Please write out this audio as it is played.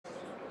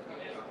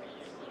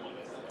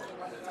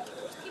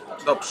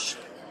Dobrze.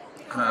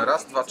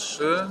 Raz, dwa,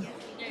 trzy.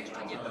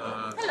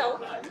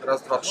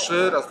 Raz, dwa,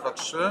 trzy. Raz, dwa,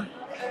 trzy.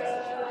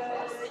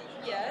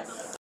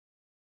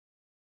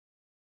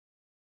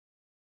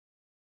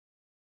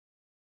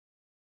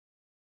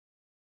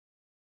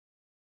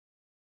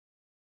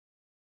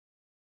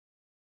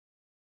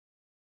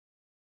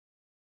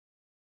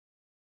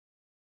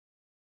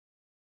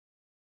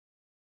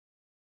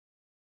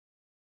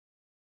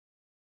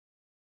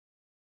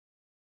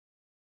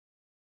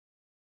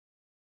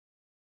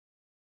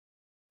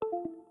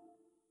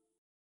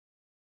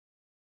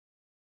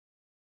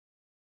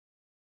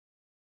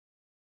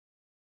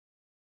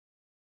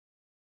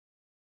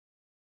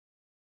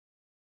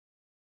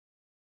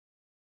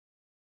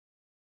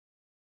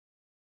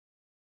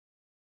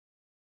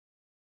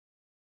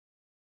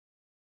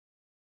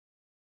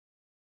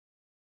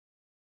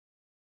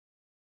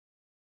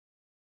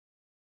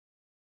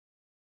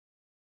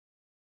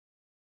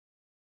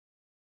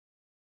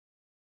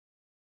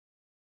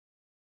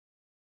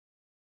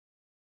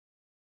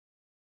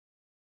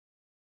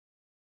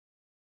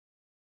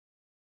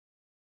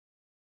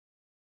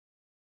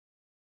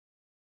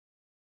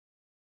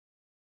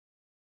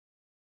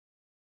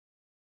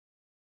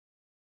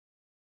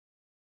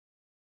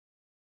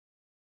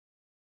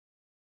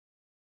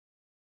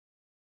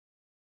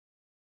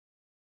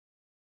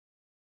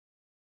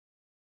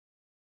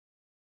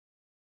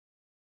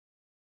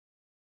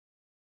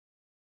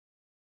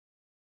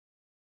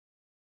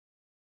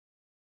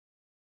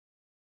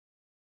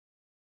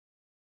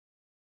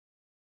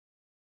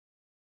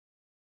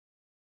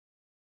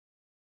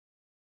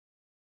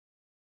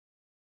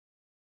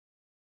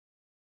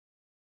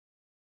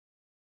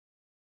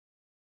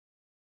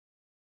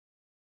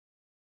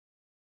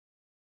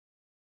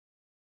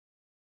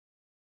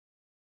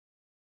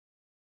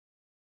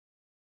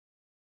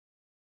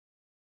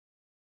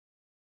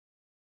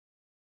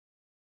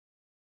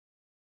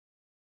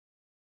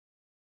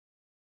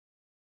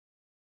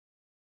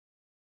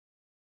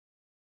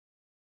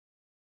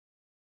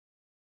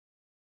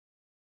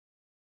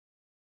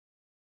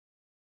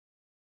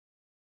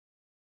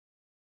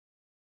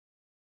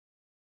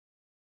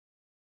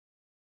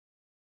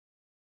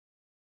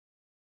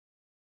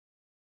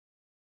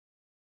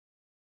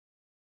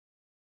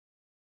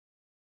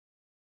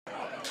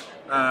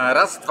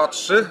 Raz, dwa,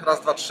 trzy,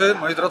 raz, dwa, trzy.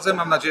 Moi drodzy,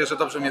 mam nadzieję, że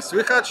dobrze mnie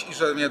słychać i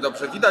że mnie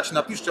dobrze widać.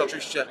 Napiszcie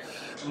oczywiście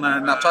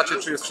na czacie,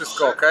 czy jest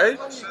wszystko ok.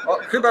 O,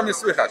 chyba mnie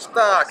słychać,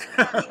 tak.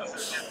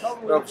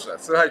 Dobrze,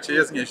 słuchajcie,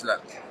 jest nieźle.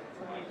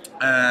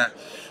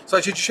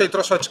 Słuchajcie, dzisiaj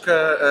troszeczkę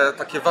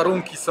takie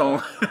warunki są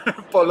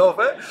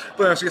polowe,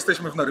 ponieważ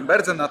jesteśmy w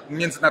Norymberdze na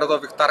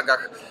Międzynarodowych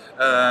Targach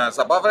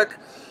Zabawek.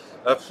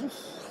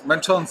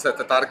 Męczące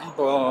te targi,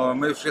 bo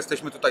my już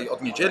jesteśmy tutaj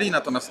od niedzieli,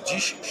 natomiast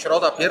dziś,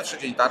 środa, pierwszy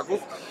dzień targów,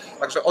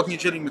 także od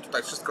niedzieli my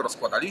tutaj wszystko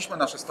rozkładaliśmy,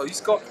 nasze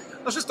stoisko.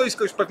 Nasze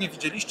stoisko już pewnie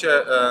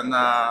widzieliście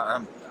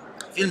na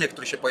filmie,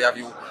 który się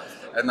pojawił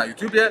na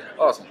YouTubie.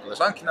 O, są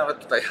koleżanki nawet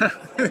tutaj,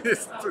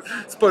 jest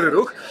spory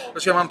ruch.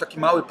 Zresztą ja mam taki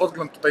mały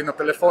podgląd tutaj na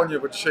telefonie,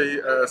 bo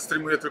dzisiaj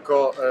streamuję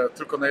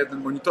tylko na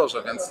jednym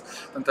monitorze, więc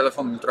ten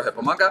telefon mi trochę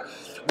pomaga.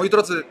 Moi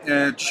drodzy,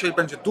 dzisiaj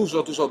będzie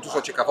dużo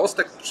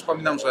ciekawostek.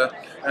 Przypominam, że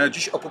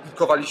dziś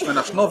opublikowaliśmy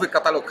nasz nowy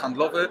katalog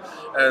handlowy.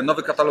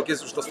 Nowy katalog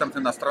jest już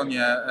dostępny na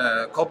stronie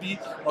COBI,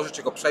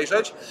 możecie go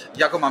przejrzeć.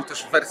 Ja go mam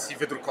też w wersji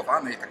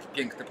wydrukowanej, taki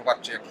piękny,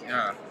 popatrzcie,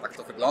 jak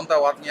to wygląda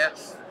ładnie.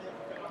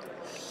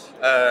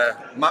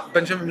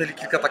 Będziemy mieli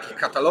kilka takich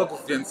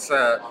katalogów, więc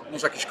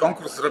może jakiś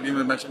konkurs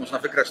zrobimy, będzie można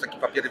wygrać taki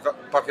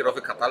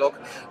papierowy katalog,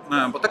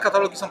 bo te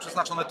katalogi są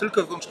przeznaczone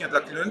tylko i wyłącznie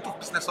dla klientów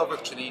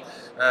biznesowych, czyli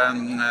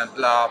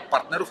dla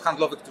partnerów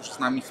handlowych, którzy z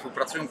nami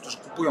współpracują, którzy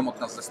kupują od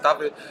nas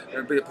zestawy,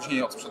 by je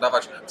później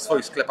odsprzedawać w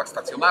swoich sklepach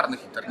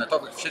stacjonarnych,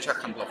 internetowych, w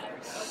sieciach handlowych.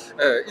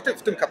 I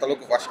w tym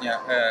katalogu właśnie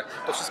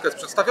to wszystko jest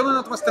przedstawione,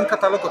 natomiast ten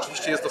katalog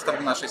oczywiście jest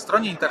dostępny na naszej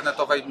stronie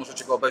internetowej,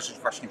 możecie go obejrzeć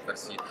właśnie w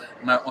wersji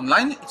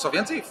online i co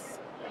więcej,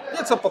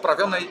 nieco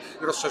poprawionej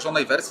i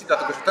rozszerzonej wersji,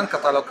 dlatego że ten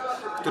katalog,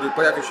 który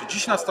pojawił się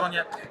dziś na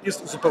stronie,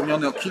 jest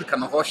uzupełniony o kilka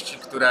nowości,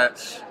 które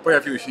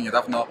pojawiły się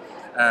niedawno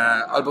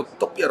albo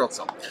dopiero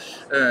co.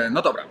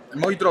 No dobra,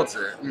 moi drodzy,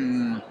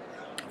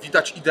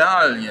 widać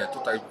idealnie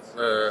tutaj,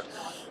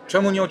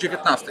 czemu nie o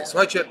 19?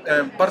 Słuchajcie,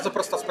 bardzo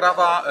prosta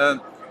sprawa.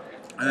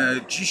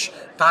 Dziś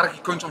targi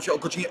kończą się o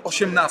godzinie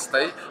 18,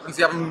 więc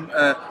ja bym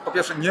po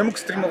pierwsze nie mógł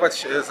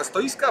streamować ze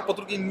stoiska, a po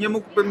drugie nie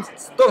mógłbym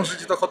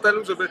zdążyć do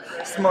hotelu, żeby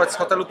streamować z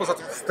hotelu. Poza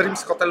tym stream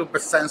z hotelu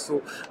bez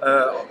sensu,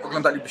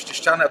 oglądalibyście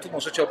ścianę, a tu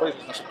możecie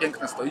obejrzeć nasze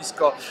piękne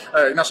stoisko,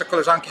 nasze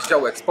koleżanki z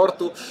działu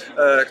eksportu,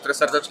 które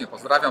serdecznie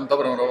pozdrawiam,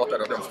 dobrą robotę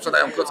robią,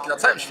 sprzedają klocki na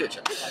całym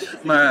świecie.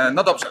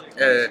 No dobrze.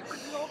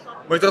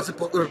 Moi drodzy,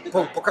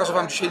 pokażę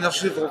Wam dzisiaj na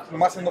żywo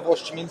masę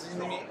nowości, między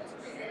innymi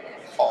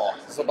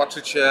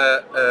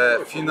zobaczycie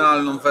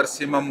finalną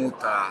wersję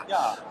Mamuta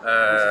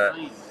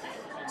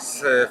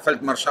z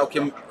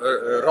feldmarszałkiem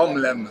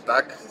Romlem,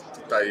 tak?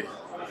 Tutaj,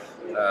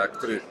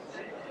 który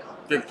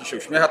pięknie się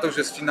uśmiecha. To już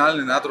jest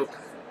finalny nadruk.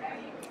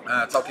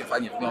 Całkiem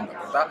fajnie wygląda,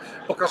 prawda?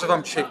 Pokażę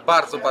Wam dzisiaj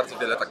bardzo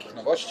wiele takich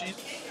nowości.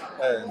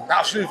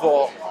 na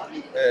żywo,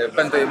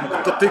 będę je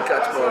mógł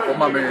dotykać, bo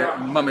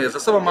mamy je ze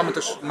sobą, mamy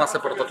też masę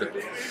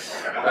prototypów.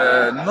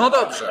 No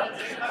dobrze.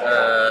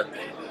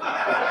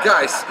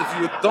 Guys,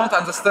 if you don't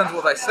understand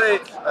what I say,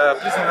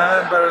 please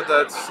remember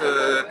that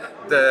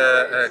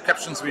the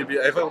captions will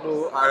be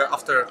available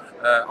after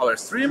our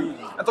stream,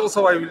 and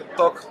also I will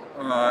talk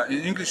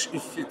in English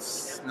if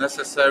it's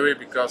necessary,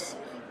 because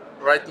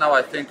right now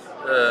I think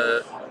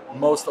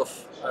most of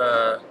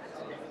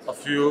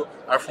you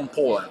are from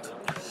Poland.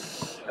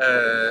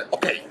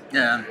 Okej.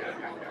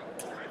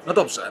 No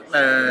dobrze,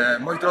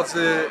 moi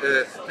drodzy,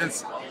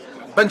 więc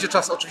będzie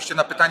czas oczywiście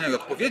na pytania i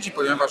odpowiedzi,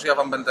 ponieważ ja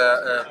Wam będę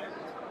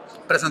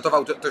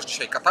prezentował też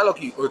dzisiaj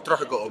katalog i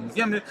trochę go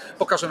omówimy.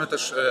 Pokażemy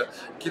też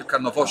kilka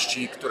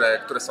nowości,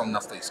 które są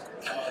na stoisku.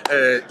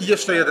 I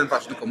jeszcze jeden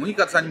ważny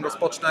komunikat, zanim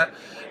rozpocznę.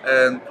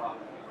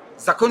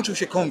 Zakończył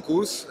się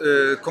konkurs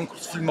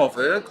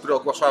filmowy, który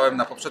ogłaszałem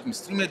na poprzednim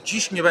streamie.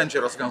 Dziś nie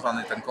będzie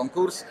rozwiązany ten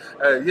konkurs.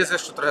 Jest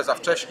jeszcze trochę za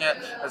wcześnie,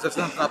 ze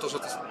względu na to, że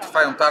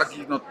trwają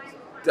targi. No,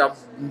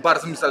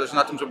 bardzo mi zależy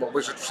na tym, żeby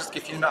obejrzeć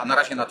wszystkie filmy, a na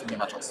razie na tym nie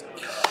ma czasu.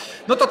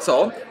 No to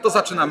co? To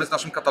zaczynamy z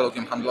naszym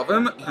katalogiem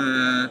handlowym.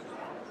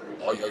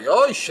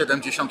 Ojojoj,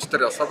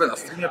 74 osoby na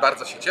streamie,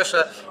 bardzo się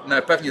cieszę.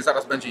 Pewnie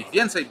zaraz będzie ich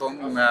więcej, bo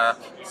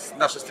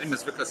nasze streamy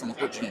zwykle są o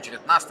godzinie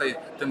 19,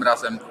 tym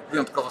razem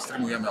wyjątkowo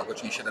streamujemy o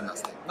godzinie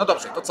 17. No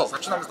dobrze, to co?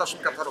 Zaczynamy z naszym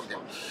katalogiem.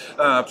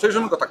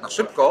 Przejrzymy go tak na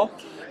szybko.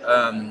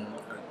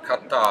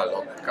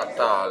 Katalog.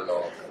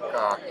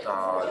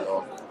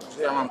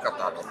 Gdzie ja mam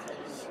katalog?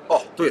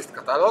 O, tu jest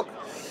katalog.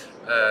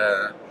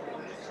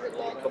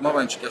 To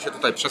momencik, ja się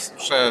tutaj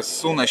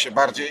przesunę się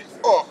bardziej.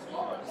 O,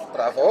 w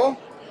prawo.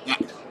 Nie.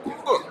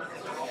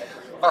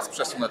 Was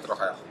przesunę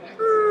trochę.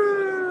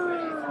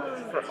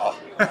 O.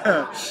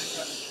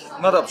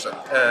 No dobrze,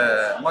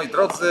 moi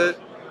drodzy,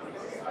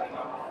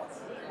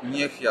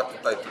 niech ja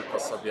tutaj tylko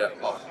sobie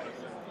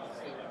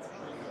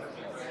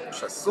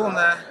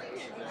przesunę.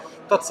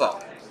 To co?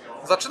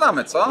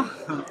 Zaczynamy, co?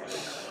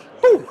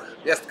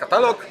 Jest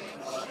katalog.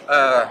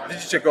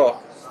 Widzicie go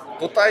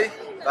tutaj,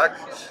 tak?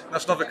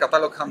 Nasz nowy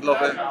katalog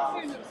handlowy.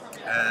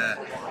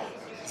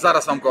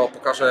 Zaraz Wam go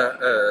pokażę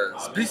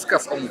z bliska,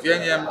 z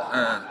omówieniem.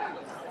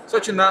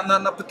 Słuchajcie,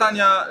 na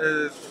pytania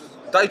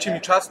dajcie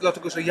mi czas,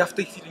 dlatego że ja w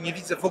tej chwili nie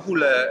widzę w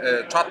ogóle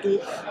czatu.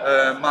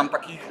 Mam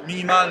taki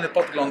minimalny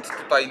podgląd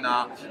tutaj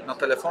na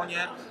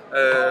telefonie.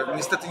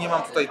 Niestety nie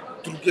mam tutaj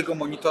drugiego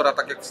monitora,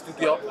 tak jak w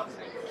studio,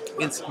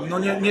 więc no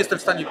nie jestem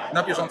w stanie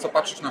na bieżąco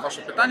patrzeć na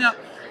Wasze pytania,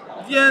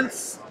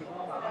 więc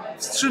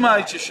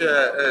wstrzymajcie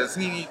się z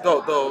nimi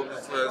do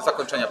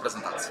zakończenia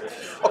prezentacji.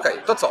 Ok,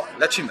 to co?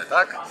 Lecimy,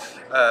 tak?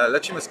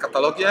 Lecimy z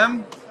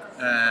katalogiem.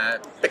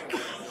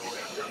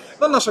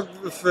 No nasza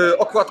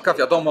okładka,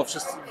 wiadomo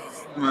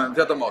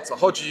o co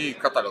chodzi,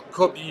 katalog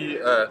COBI,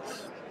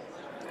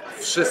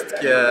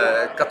 wszystkie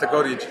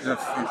kategorie,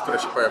 które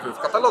się pojawiły w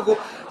katalogu,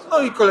 no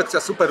i kolekcja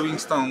Super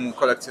Wings,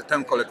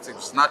 tę kolekcję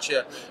już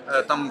znacie.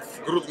 Tam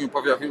w grudniu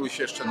pojawiły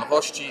się jeszcze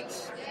nowości.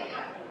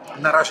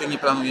 Na razie nie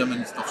planujemy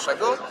nic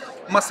nowszego.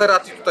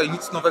 Maserati tutaj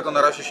nic nowego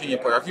na razie się nie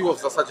pojawiło,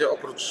 w zasadzie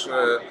oprócz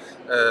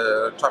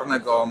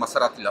czarnego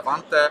Maserati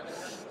Levante.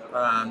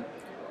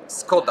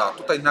 Skoda,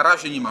 tutaj na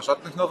razie nie ma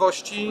żadnych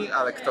nowości,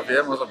 ale kto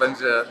wie, może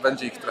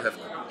będzie ich trochę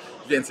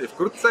więcej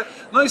wkrótce.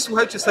 No i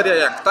słuchajcie, seria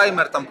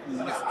Youngtimer, tam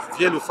jest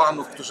wielu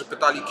fanów, którzy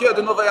pytali,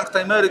 kiedy nowe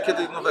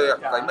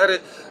Youngtimery.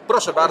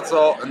 Proszę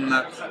bardzo,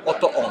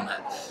 oto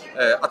one.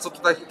 A co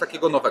tutaj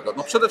takiego nowego?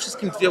 No przede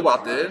wszystkim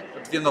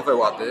dwie nowe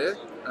łady.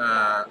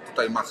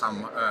 Tutaj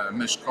macham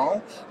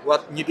myszką.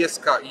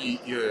 Niebieska i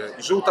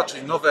żółta,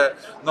 czyli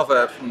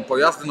nowe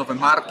pojazdy, nowe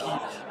marki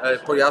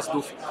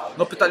pojazdów.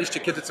 No pytaliście,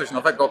 kiedy coś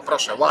nowego?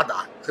 Proszę, łada,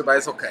 chyba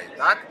jest ok,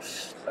 tak?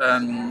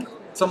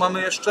 Co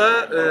mamy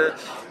jeszcze?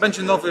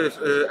 Będzie nowy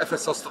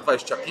FSO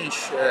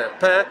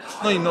 125P,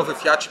 no i nowy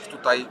Fiacik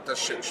tutaj też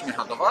się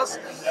uśmiecha do Was.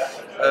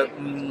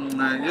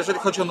 Jeżeli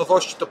chodzi o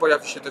nowości, to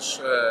pojawi się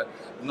też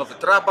nowy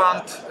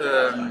Trabant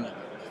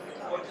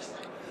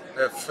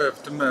w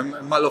tym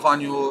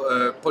malowaniu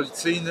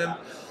policyjnym.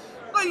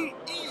 No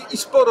i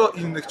sporo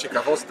innych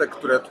ciekawostek,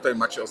 które tutaj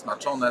macie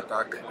oznaczone,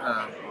 tak.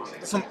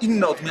 To są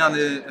inne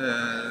odmiany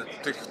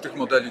tych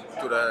modeli,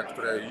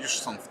 które już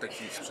są w tej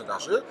chwili w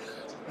sprzedaży.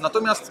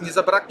 Natomiast nie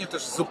zabraknie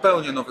też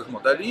zupełnie nowych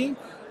modeli,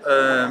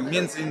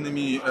 między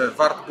innymi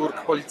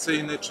Wartburg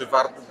policyjny czy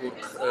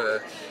Wartburg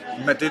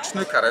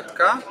medyczny,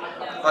 karetka,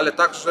 ale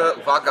także,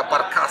 uwaga,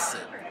 barkasy.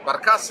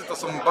 Barkasy to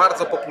są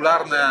bardzo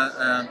popularne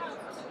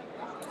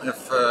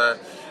w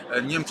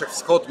Niemczech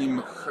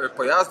Wschodnich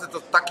pojazdy,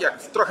 to takie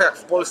trochę jak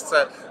w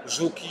Polsce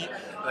żuki.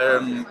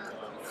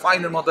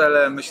 Fajne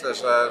modele, myślę,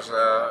 że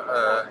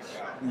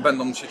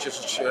będą się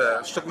cieszyć,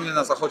 szczególnie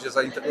na zachodzie,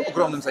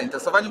 ogromnym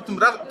zainteresowaniem,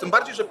 tym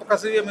bardziej, że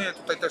pokazujemy je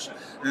tutaj też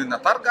na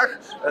targach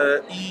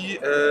i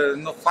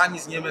no, fani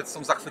z Niemiec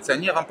są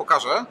zachwyceni. Ja Wam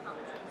pokażę.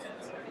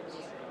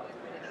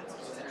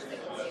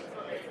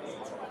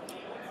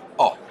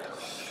 O,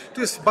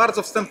 Tu jest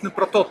bardzo wstępny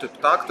prototyp,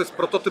 tak? To jest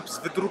prototyp z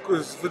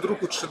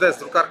wydruku 3D, z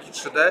drukarki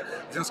 3D,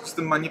 w związku z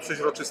tym ma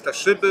nieprzeźroczyste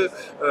szyby,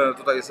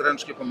 tutaj jest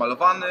ręcznie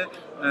pomalowany,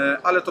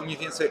 ale to mniej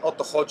więcej o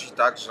to chodzi,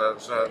 tak?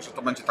 Że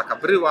to będzie taka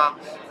bryła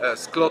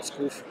z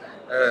klocków.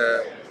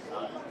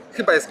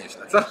 Chyba jest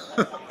nieźle, co?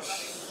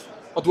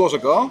 Odłożę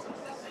go.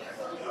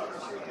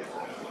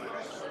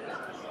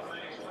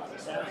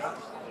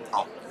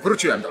 O,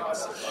 wróciłem do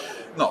Was.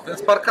 No,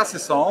 więc barkasy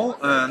są.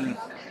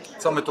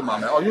 Co my tu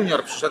mamy? O,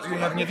 Junior przyszedł.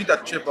 Junior, nie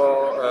widać Cię,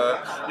 bo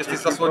jesteś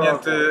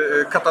zasłonięty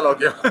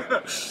katalogiem.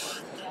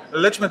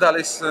 Lećmy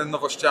dalej z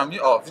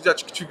nowościami. O,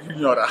 widać kciuk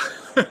Juniora.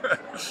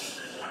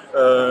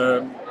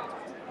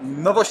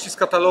 Nowości z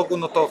katalogu,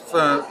 no to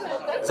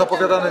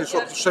zapowiadane już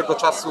od dłuższego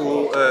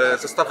czasu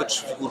zestawy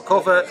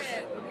 3-figurkowe.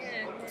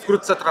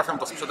 Wkrótce trafią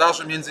do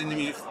sprzedaży, między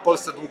innymi w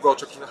Polsce długo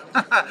oczekiwane.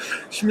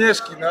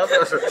 Śmieszki, no.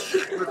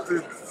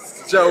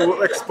 Z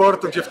działu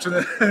eksportu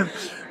dziewczyny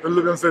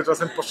lubią sobie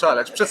czasem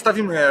poszaleć.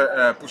 Przedstawimy je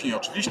później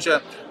oczywiście.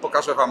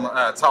 Pokażę Wam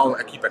całą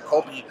ekipę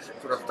COBI,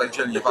 która tutaj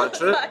dzielnie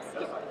walczy.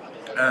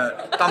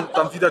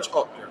 Tam widać,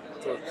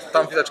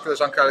 tam widać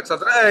koleżankę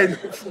Aleksandra. Ej,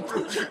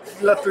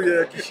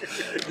 latuje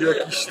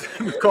jakiś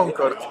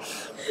Concorde.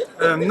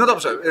 No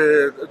dobrze,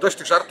 dość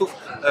tych żartów.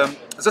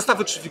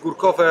 Zestawy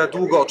 3-figurkowe,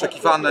 długo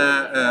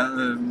oczekiwane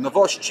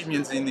nowości,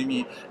 między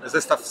innymi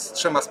zestaw z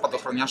 3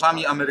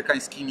 spadochroniarzami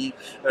amerykańskimi,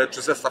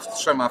 czy zestaw z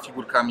 3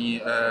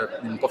 figurkami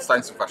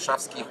powstańców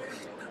warszawskich.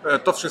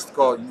 To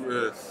wszystko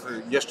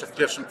jeszcze w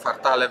pierwszym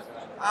kwartale,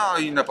 a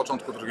i na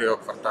początku drugiego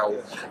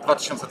kwartału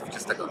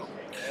 2020 roku.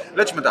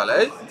 Lećmy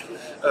dalej.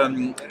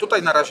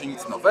 Tutaj na razie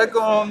nic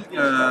nowego.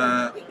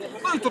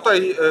 No i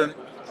tutaj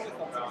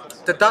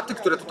te daty,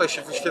 które tutaj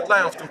się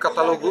wyświetlają w tym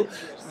katalogu,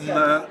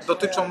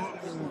 dotyczą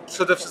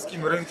przede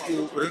wszystkim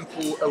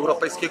rynku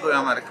europejskiego i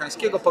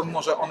amerykańskiego,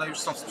 pomimo że one już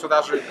są w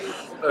sprzedaży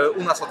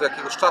u nas od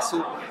jakiegoś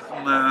czasu,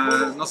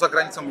 no za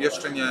granicą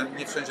jeszcze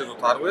nie wszędzie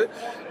dotarły.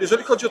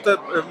 Jeżeli chodzi o te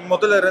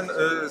modele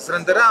z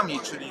renderami,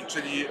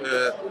 czyli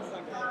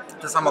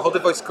te samochody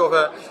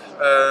wojskowe,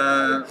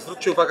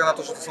 zwróćcie uwagę na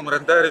to, że to są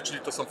rendery, czyli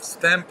to są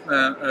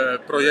wstępne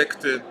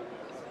projekty.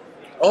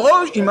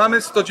 O, i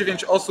mamy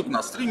 109 osób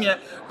na streamie,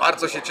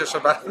 bardzo się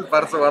cieszę,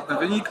 bardzo ładny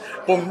wynik,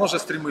 pomimo że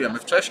streamujemy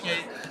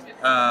wcześniej,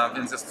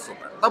 więc jest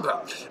super.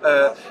 Dobra,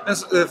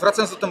 więc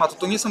wracając do tematu,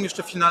 to nie są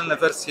jeszcze finalne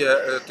wersje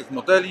tych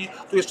modeli,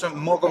 tu jeszcze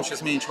mogą się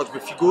zmienić choćby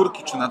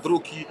figurki czy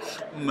nadruki,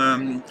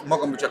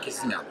 mogą być jakieś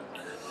zmiany.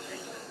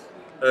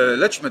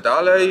 Lećmy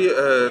dalej,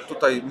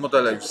 tutaj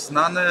modele już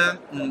znane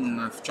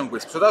w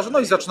ciągłej sprzedaży, no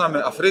i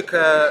zaczynamy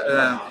Afrykę.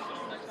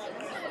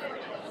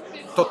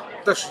 To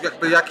też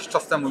jakby jakiś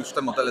czas temu już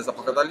te modele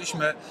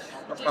zapowiadaliśmy,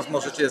 natomiast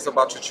możecie je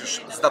zobaczyć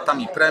już z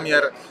datami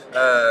premier,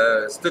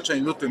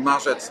 styczeń, luty,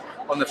 marzec,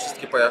 one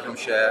wszystkie pojawią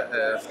się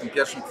w tym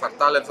pierwszym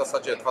kwartale w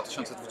zasadzie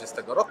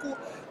 2020 roku.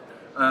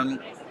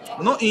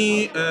 No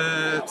i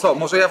co,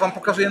 może ja Wam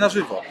pokażę je na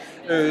żywo.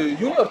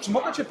 Junior, czy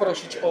mogę Cię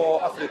prosić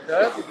o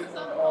Afrykę,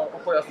 o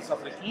pojazdy z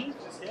Afryki?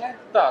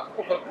 Tak,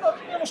 no,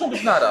 nie muszą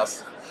być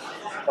naraz.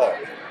 O,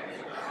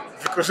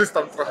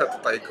 wykorzystam trochę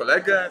tutaj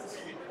kolegę.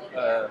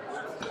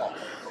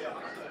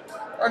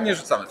 A nie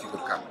rzucamy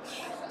figurkami.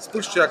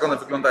 Spójrzcie, jak one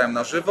wyglądają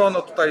na żywo.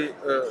 No tutaj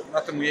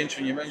na tym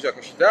ujęciu nie będzie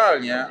jakoś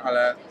idealnie,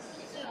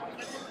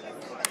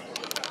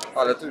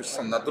 ale tu już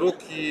są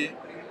nadruki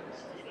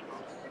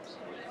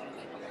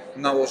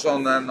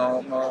nałożone.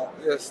 No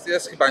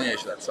jest chyba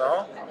nieźle,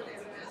 co?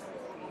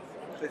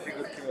 Te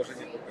figurki może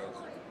nie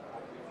pokażę.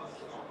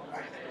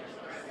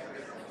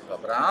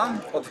 Dobra,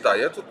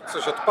 oddaję. Tu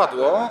coś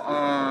odpadło.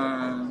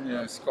 Nie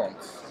wiem skąd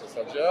w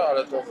zasadzie,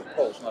 ale to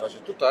połóż na razie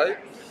tutaj.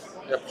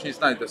 Ja później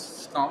znajdę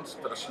skąd,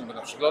 teraz się nie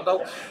będę przyglądał.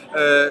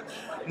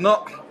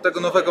 No, tego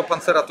nowego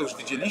pancera to już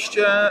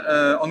widzieliście.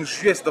 On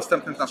już jest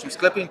dostępny w naszym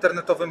sklepie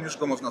internetowym, już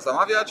go można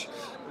zamawiać.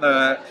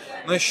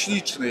 No i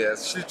śliczny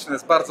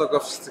jest, bardzo go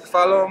wszyscy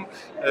chwalą.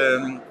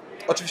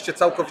 Oczywiście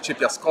całkowicie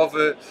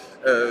piaskowy,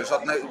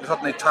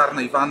 żadnej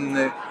czarnej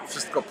wanny,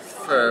 wszystko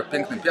w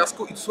pięknym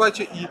piasku. I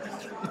słuchajcie,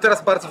 i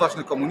teraz bardzo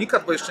ważny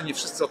komunikat, bo jeszcze nie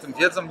wszyscy o tym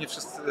wiedzą, nie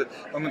wszyscy,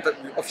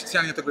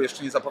 oficjalnie tego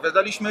jeszcze nie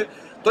zapowiadaliśmy.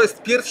 To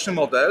jest pierwszy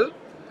model,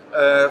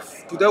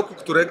 w pudełku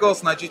którego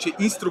znajdziecie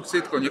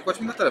instrukcję, tylko nie kładź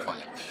mi na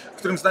telefonie, w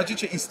którym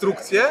znajdziecie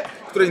instrukcję,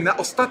 w której na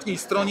ostatniej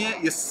stronie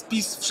jest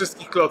spis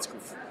wszystkich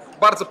klocków.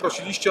 Bardzo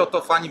prosiliście o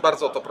to, fani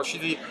bardzo o to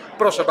prosili.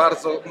 Proszę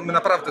bardzo, my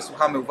naprawdę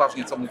słuchamy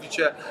uważnie, co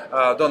mówicie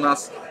do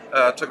nas,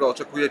 czego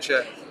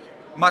oczekujecie.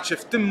 Macie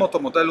w tym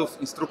motomodelu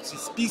w instrukcji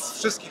spis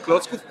wszystkich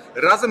klocków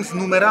razem z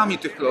numerami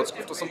tych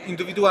klocków. To są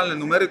indywidualne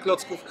numery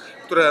klocków,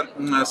 które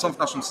są w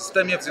naszym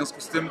systemie. W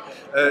związku z tym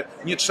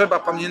nie trzeba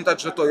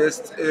pamiętać, że to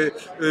jest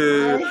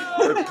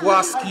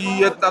płaski,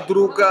 jedna,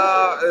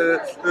 druga,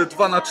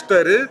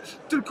 2×4,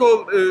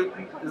 tylko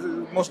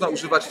można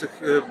używać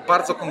tych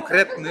bardzo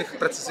konkretnych,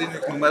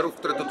 precyzyjnych numerów,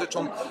 które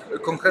dotyczą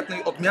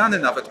konkretnej odmiany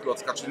nawet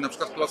klocka, czyli na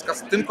przykład klocka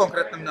z tym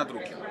konkretnym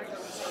nadrukiem.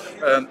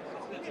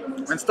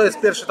 Więc to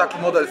jest pierwszy taki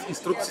model w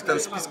instrukcji, ten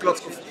spis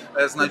klocków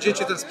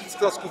znajdziecie. Ten spis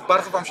klocków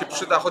bardzo Wam się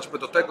przyda choćby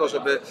do tego,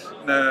 żeby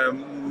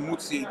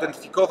móc je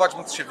identyfikować,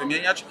 móc się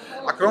wymieniać,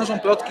 a krążą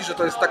plotki, że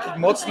to jest taki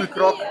mocny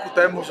krok ku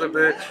temu,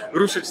 żeby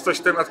ruszyć coś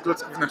w temat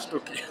klocków na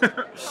sztuki.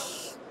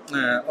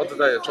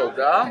 Oddaję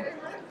czołga.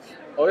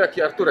 O,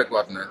 jaki Arturek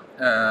ładny.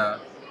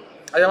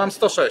 A ja mam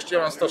 106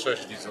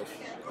 widzów.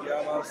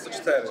 Ja mam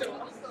 104.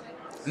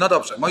 No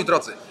dobrze, moi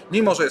drodzy,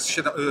 mimo że jest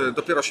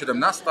dopiero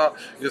 17,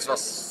 jest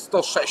Was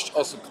 106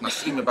 osób na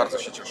streamie, bardzo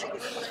się cieszę.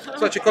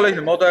 Słuchajcie,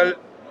 kolejny model,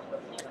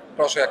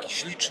 proszę, jakiś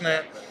śliczny,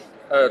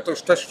 to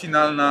już też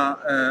finalna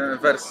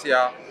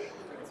wersja,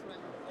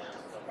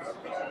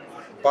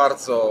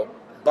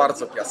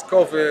 bardzo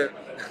piaskowy,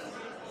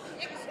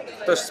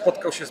 też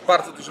spotkał się z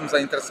bardzo dużym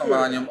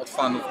zainteresowaniem od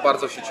fanów,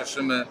 bardzo się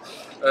cieszymy,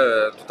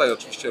 tutaj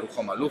oczywiście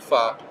ruchoma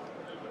lufa,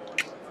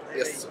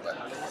 jest super.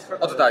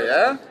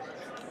 Oddaję.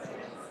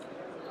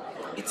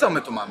 I co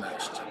my tu mamy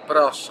jeszcze?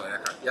 Proszę,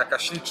 jaka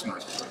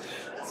śliczność.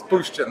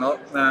 Spójrzcie, no,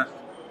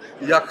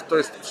 jak to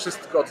jest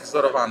wszystko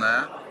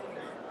odwzorowane.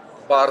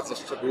 Bardzo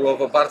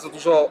szczegółowo, bardzo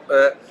dużo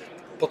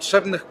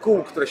potrzebnych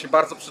kół, które się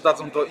bardzo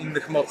przydadzą do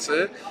innych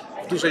mocy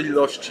w dużej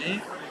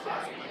ilości.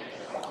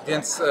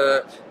 Więc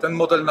ten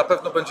model na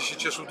pewno będzie się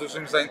cieszył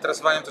dużym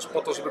zainteresowaniem też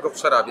po to, żeby go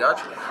przerabiać.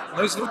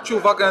 No i zwróćcie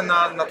uwagę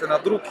na te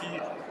nadruki.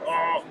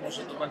 O,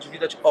 może tu będzie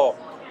widać,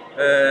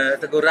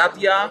 tego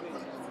radia.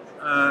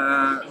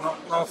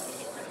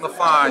 No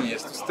fajnie,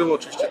 jest tu z tyłu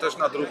oczywiście też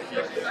nadruki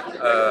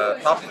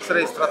tablic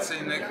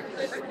rejestracyjnych.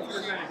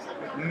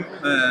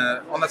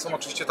 One są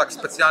oczywiście tak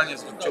specjalnie,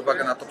 zwróćcie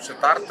uwagę na to,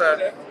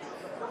 przetarte.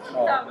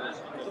 O,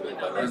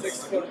 więc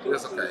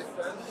jest ok.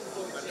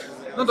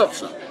 No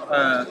dobrze.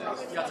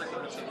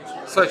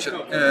 Słuchajcie,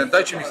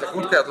 dajcie mi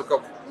sekundkę, ja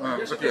tylko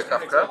wypiję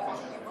kawkę.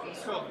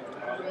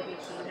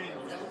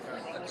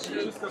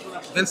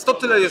 Więc to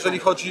tyle, jeżeli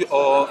chodzi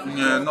o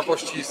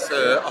nowości z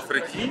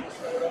Afryki.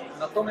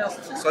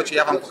 Natomiast, słuchajcie,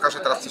 ja Wam pokażę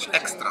teraz coś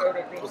ekstra.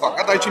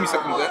 Uwaga, dajcie mi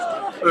sekundę.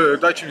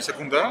 Dajcie mi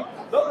sekundę.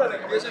 Dobra,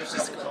 bierze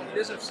wszystko.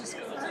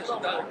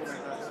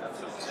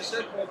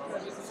 Przyszedł.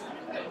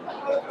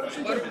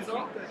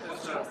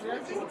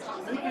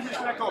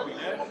 Jesteśmy na COBI,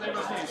 nie?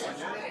 Najważniejsze,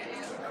 nie?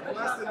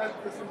 12 lat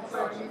to są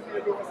tutaj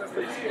jego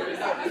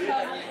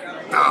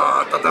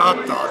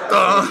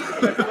Ta.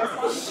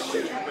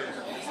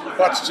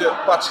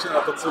 Patrzcie na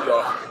to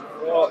cudo.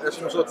 O, ja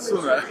się może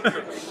odsunę.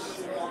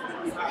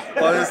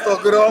 On jest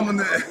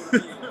ogromny.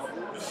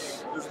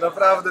 Jest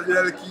naprawdę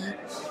wielki.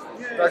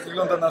 Tak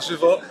wygląda na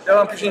żywo. Ja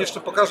Wam później jeszcze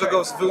pokażę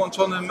go z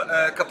wyłączonym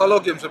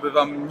katalogiem, żeby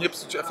Wam nie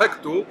psuć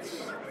efektu,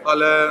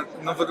 ale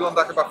no,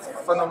 wygląda chyba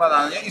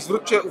fenomenalnie. I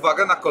zwróćcie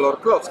uwagę na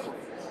kolor klocków.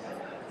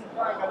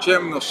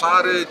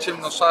 Ciemno-szary,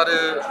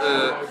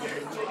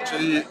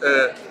 czyli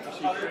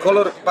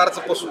kolor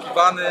bardzo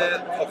poszukiwany,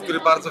 o który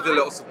bardzo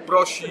wiele osób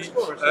prosi,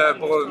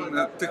 bo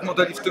tych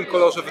modeli w tym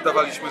kolorze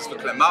wydawaliśmy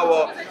zwykle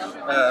mało.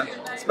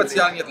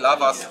 Specjalnie dla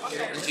Was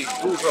będzie ich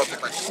dużo,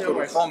 to tak wszystko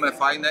ruchome,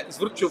 fajne. I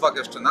zwróćcie uwagę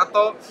jeszcze na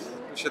to,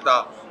 tu się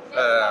da,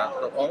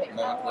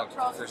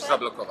 coś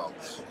zablokował,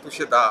 tu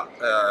się da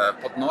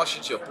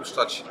podnosić i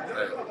opuszczać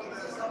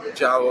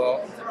działo.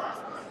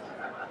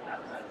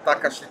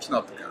 Taka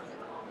ślicznotka.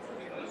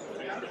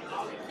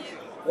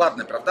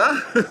 Ładne, prawda?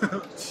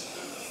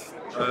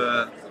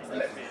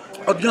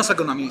 Odniosę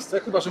go na miejsce,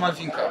 chyba że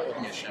Malwinka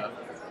odniesie.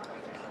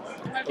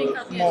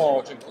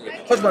 No, dziękuję.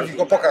 Chodź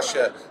Malwinko, pokaż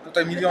się.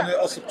 Tutaj miliony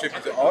osób Cię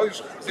widzą. O,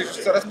 już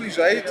jesteś coraz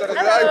bliżej.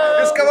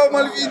 Jest kawał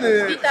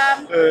Malwiny.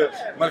 Witam.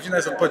 Malwina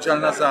jest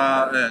odpowiedzialna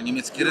za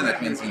niemiecki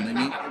rynek między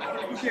innymi.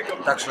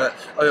 Także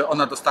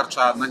ona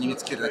dostarcza na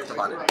niemiecki rynek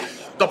towary.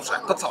 Dobrze,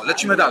 to co?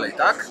 Lecimy dalej,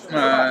 tak?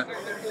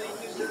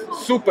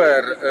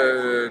 Super.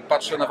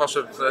 Patrzę na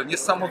Wasze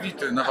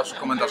na Wasze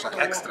komentarze.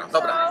 Ekstra.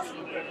 Dobra.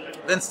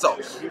 Więc co,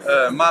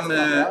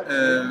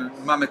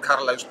 mamy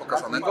Karla już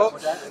pokazanego.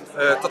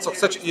 To co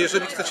chcecie,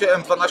 jeżeli chcecie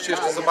M12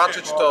 jeszcze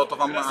zobaczyć, to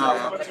Wam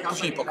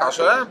później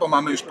pokażę, bo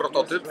mamy już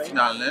prototyp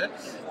finalny.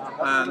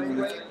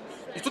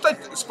 I tutaj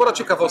sporo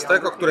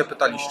ciekawostek, o które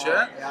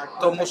pytaliście,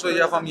 to może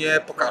ja Wam je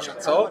pokażę,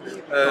 co?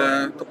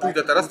 To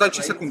pójdę teraz,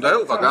 dajcie sekundę,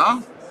 uwaga.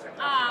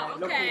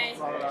 Okay,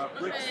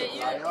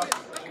 alright.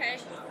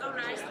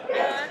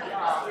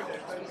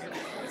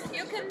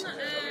 You can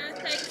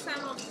take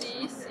some of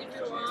these if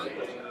you want.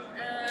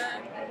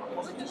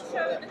 Would you show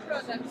the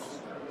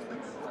product?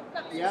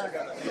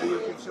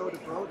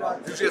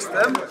 Już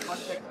jestem.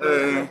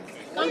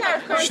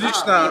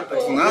 Śliczna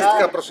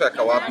 12, proszę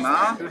jaka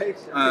ładna.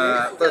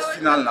 To jest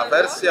finalna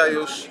wersja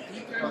już.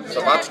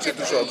 Zobaczcie,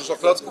 dużo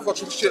klocków.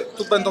 Oczywiście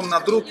tu będą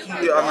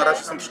nadruki, a na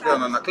razie są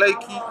przyklejone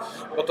naklejki,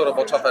 bo to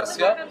robocza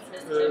wersja.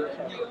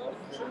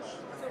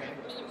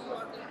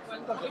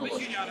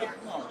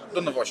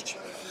 Do nowości.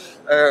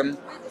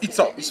 I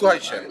co? I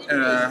słuchajcie,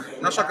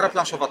 nasza gra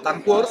planszowa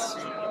Tank Wars.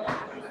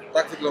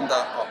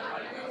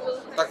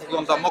 Tak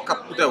wygląda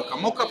mock-up pudełka.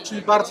 Mock-up,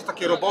 czyli bardzo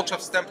takie robocze,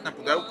 wstępne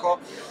pudełko.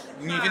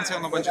 Mniej więcej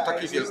ono będzie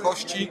takiej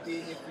wielkości.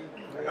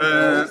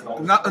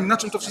 Na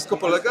czym to wszystko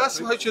polega?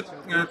 Słuchajcie,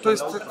 to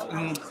jest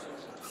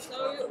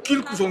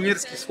kilku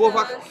żołnierskich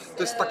słowach.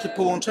 To jest takie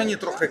połączenie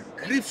trochę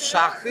gry w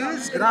szachy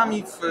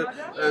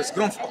z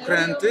grą w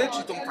okręty,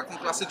 czyli tą taką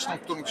klasyczną,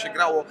 którą się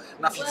grało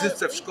na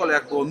fizyce w szkole,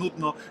 jak było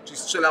nudno, czyli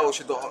strzelało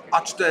się do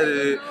A4,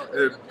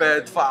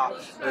 B2.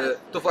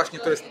 To właśnie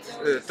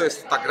to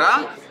jest ta gra.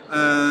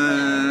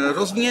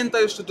 Rozwinięta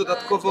jeszcze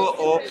dodatkowo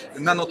o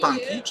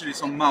nanotanki, czyli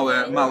są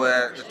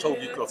małe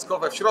czołgi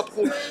klockowe w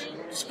środku,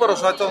 sporo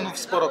żetonów,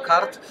 sporo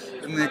kart.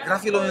 Gra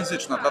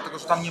wielojęzyczna, dlatego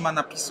że tam nie ma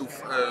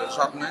napisów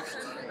żadnych.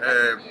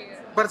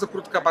 Bardzo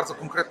krótka, bardzo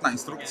konkretna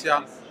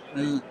instrukcja.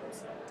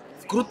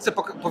 Wkrótce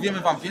powiemy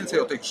Wam więcej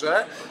o tej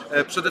grze.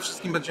 Przede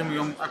wszystkim będziemy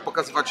ją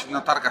pokazywać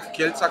na targach w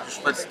Kielcach, już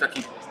w wersji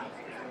takiej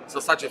w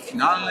zasadzie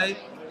finalnej,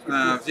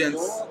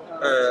 więc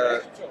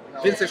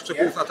więcej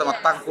szczegółów na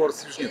temat Tag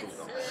Wars już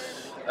niedługo.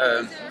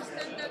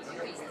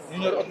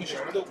 Junior,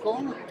 odniesiesz pudełko?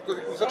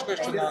 Tylko zaczekaj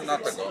jeszcze na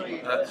tego.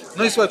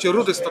 No i słuchajcie,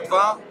 rudy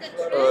 102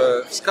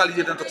 w skali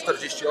 1 do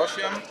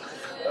 48.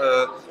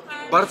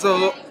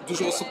 Bardzo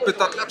dużo osób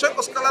pyta,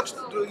 dlaczego skala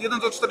 1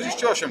 do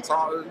 48?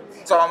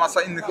 Cała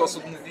masa innych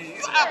osób mówi,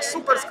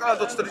 super skala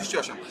do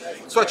 48.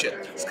 Słuchajcie,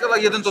 skala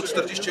 1 do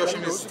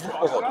 48 jest z dwóch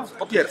powodów.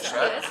 Po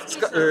pierwsze,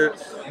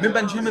 my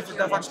będziemy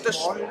wydawać też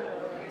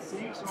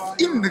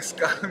w innych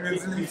skalach,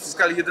 między innymi w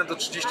skali 1 do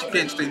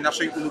 35, tej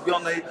naszej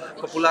ulubionej,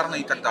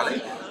 popularnej i tak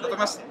dalej.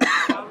 Natomiast,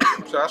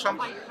 przepraszam,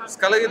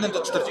 skala 1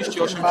 do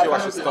 48 wzięła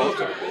się stąd,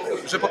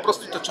 że po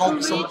prostu te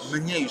czołgi są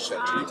mniejsze,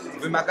 czyli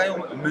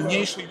wymagają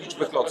mniejszej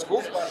liczby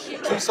klocków,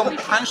 czyli są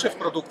tańsze w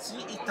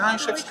produkcji i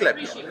tańsze w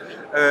sklepie.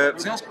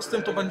 W związku z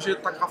tym to będzie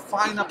taka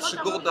fajna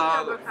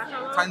przygoda,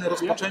 fajne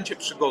rozpoczęcie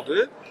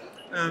przygody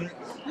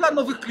dla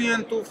nowych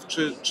klientów,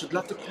 czy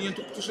dla tych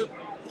klientów, którzy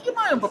nie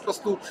mają po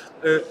prostu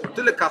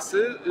tyle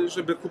kasy,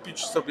 żeby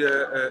kupić sobie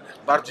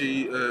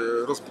bardziej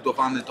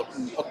rozbudowany,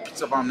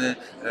 odpicowany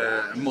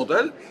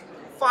model.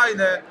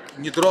 Fajne,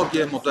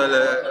 niedrogie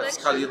modele w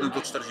skali 1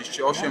 do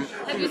 48.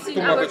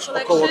 Tu ma być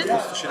około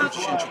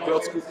 270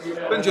 klocków.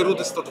 Będzie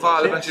rudy 102,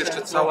 ale będzie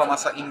jeszcze cała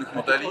masa innych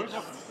modeli.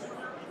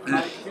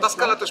 Ta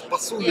skala też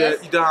pasuje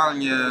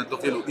idealnie do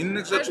wielu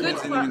innych rzeczy,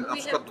 między innymi na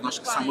przykład do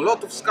naszych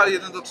samolotów w skali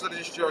 1 do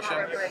 48.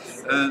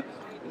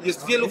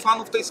 Jest wielu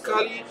fanów tej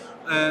skali,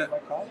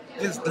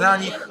 więc dla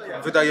nich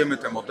wydajemy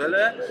te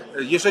modele.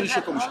 Jeżeli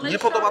się komuś nie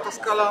podoba ta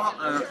skala,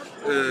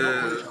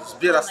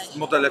 zbiera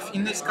modele w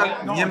innej skali,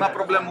 nie ma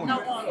problemu.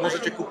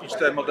 Możecie kupić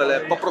te modele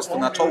po prostu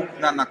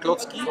na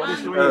klocki,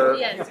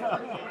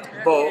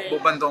 bo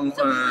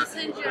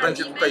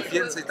będzie tutaj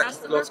więcej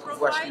takich klocków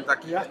właśnie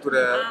takich,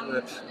 które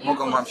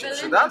mogą Wam się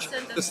przydać.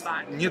 To jest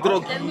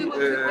niedrogi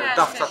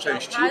dawca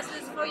części.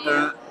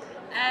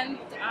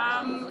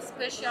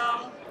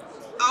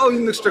 A o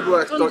innych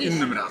szczegółach to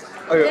innym razem.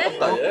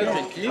 Oddaję,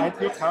 dzięki.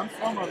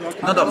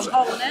 No dobrze.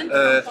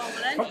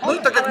 No i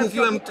tak jak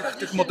mówiłem,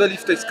 tych modeli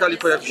w tej skali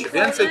pojawi się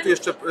więcej. Tu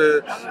jeszcze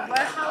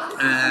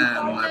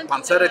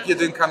pancerek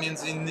 1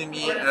 między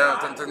innymi,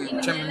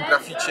 ten ciemnym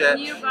graficie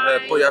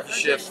pojawi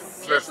się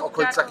w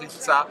okolicach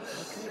lipca.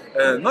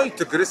 No i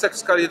tygrysek w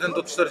skali 1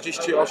 do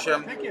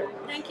 48,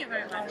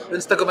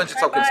 więc tego będzie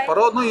całkiem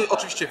sporo. No i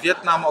oczywiście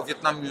Wietnam, o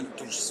Wietnamie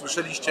tu już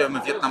słyszeliście,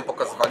 my Wietnam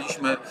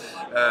pokazywaliśmy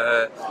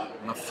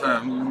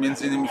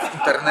między innymi w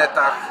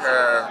internetach.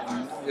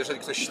 Jeżeli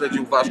ktoś śledzi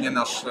uważnie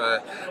nasz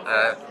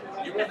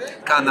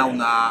kanał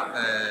na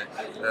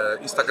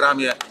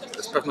Instagramie,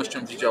 z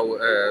pewnością widział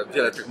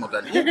wiele tych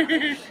modeli.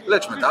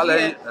 Lećmy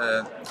dalej.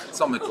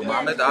 Co my tu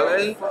mamy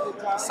dalej?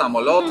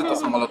 Samoloty, to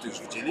samoloty już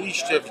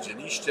widzieliście.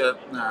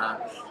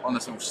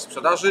 One są już w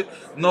sprzedaży.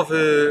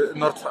 Nowy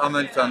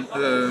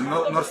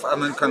North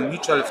American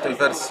Mitchell w tej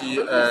wersji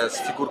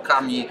z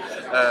figurkami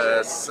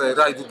z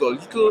Rajdu do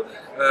Little.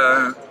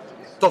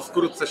 To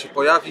wkrótce się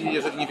pojawi.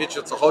 Jeżeli nie wiecie,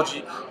 o co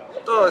chodzi,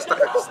 to jest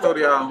taka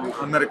historia.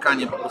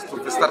 Amerykanie po prostu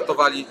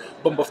wystartowali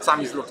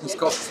bombowcami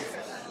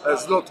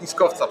z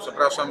lotniskowca,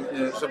 przepraszam,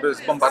 żeby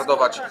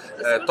zbombardować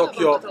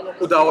Tokio.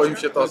 Udało im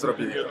się to,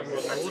 zrobili.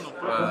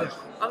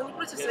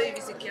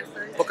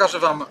 Pokażę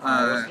Wam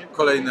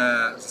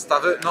kolejne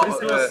zestawy. No,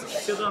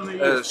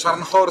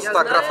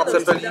 Scharnhorsta, Grafa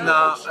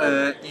Zeppelina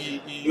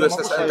i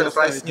USS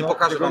Enterprise nie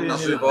pokażę Wam na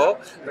żywo,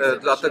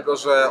 dlatego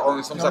że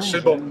one są za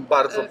szybą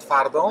bardzo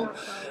twardą,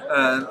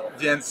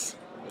 więc...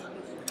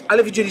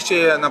 Ale widzieliście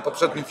je na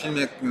poprzednim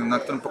filmie, na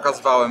którym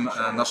pokazywałem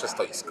nasze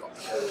stoisko.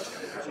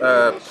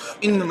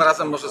 Innym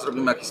razem może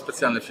zrobimy jakiś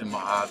specjalny film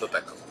do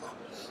tego.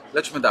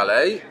 Lećmy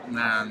dalej.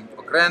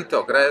 Okręty.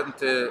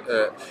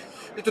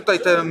 I tutaj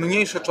te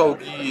mniejsze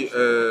czołgi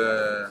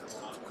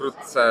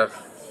wkrótce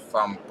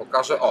Wam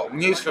pokażę. O,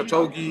 mniejsze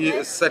czołgi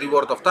z serii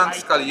World of Tanks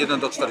w skali 1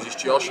 do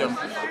 48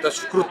 też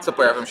wkrótce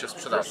pojawią się w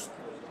sprzedaży.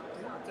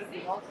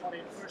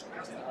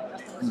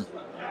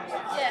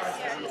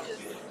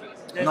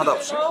 No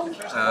dobrze.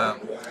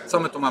 Co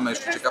my tu mamy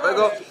jeszcze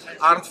ciekawego?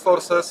 Armed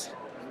Forces,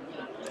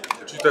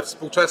 czyli te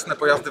współczesne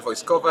pojazdy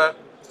wojskowe.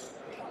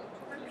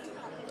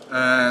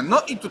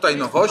 No i tutaj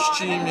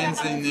nowości,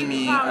 między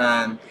innymi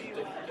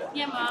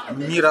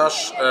Mirage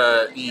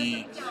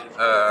i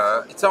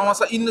cała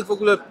masa innych w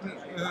ogóle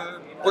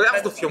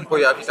pojazdów się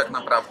pojawi tak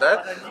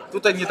naprawdę.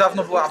 Tutaj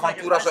niedawno była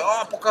awantura, że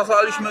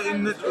pokazaliśmy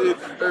inny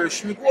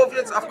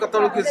śmigłowiec, a w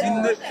katalogu jest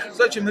inny.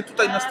 Słuchajcie, my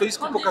tutaj na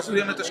stoisku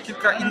pokazujemy też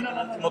kilka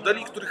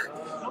modeli, których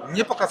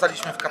nie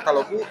pokazaliśmy w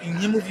katalogu i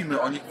nie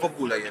mówimy o nich w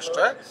ogóle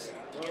jeszcze.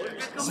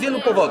 Z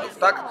wielu powodów,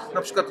 tak?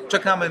 Na przykład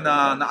czekamy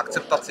na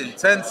akceptację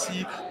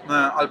licencji,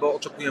 albo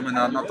oczekujemy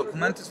na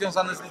dokumenty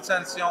związane z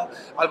licencją,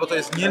 albo to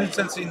jest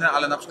nielicencyjne,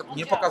 ale na przykład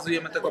nie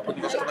pokazujemy tego,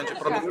 ponieważ to będzie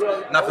produkt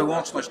na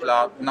wyłączność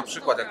dla na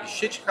przykład jakiejś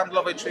sieci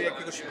handlowej, czy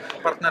jakiegoś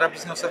partnera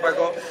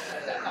biznesowego.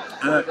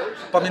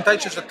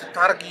 Pamiętajcie, że te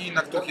targi,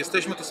 na których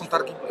jesteśmy, to są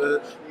targi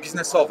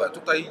biznesowe.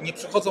 Tutaj nie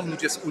przychodzą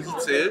ludzie z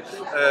ulicy,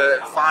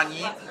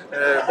 fani,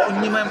 bo oni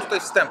nie mają tutaj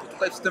wstępu.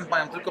 Tutaj wstęp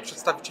mają tylko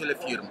przedstawiciele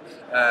firm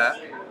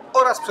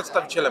oraz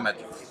przedstawiciele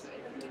mediów.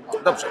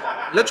 Dobrze,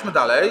 lećmy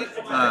dalej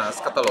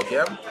z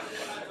katalogiem.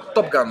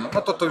 Top Gun,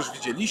 no to już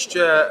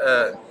widzieliście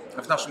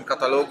w naszym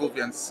katalogu,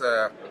 więc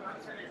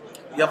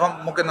ja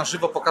Wam mogę na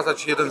żywo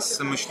pokazać jeden z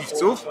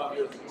myśliwców.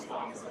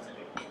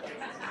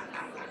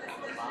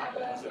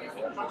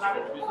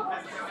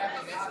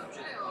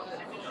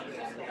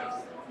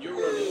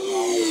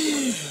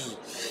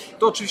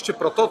 To oczywiście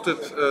prototyp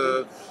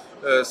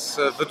z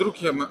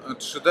wydrukiem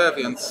 3D,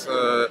 więc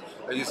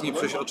jest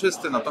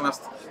nieprzeźroczysty,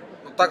 natomiast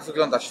no, tak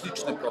wygląda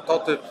śliczny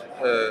prototyp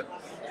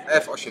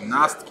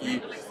F-18,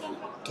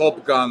 Top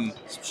Gun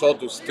z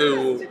przodu, z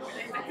tyłu.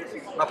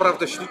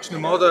 Naprawdę śliczny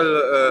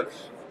model,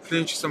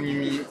 klienci są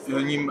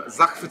nim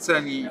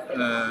zachwyceni.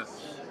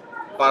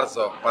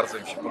 Bardzo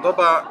im się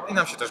podoba i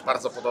nam się też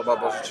bardzo podoba,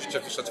 bo rzeczywiście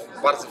wyszedł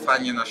bardzo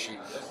fajnie. Nasi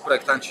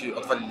projektanci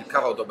odwalili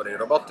kawał dobrej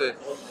roboty.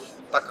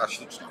 Taka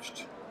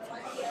śliczność.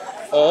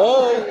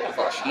 O,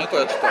 właśnie, to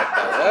ja Ci to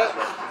odpalę.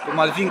 Tu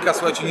Malwinka,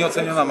 słuchajcie,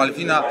 nieoceniona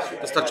Malwina.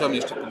 Dostarczyła mi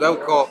jeszcze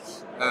pudełko.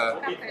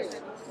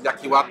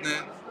 Jaki ładny.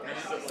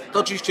 To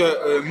oczywiście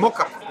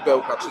mock-up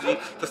pudełka, czyli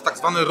to jest tak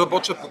zwane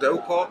robocze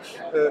pudełko.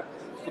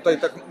 Tutaj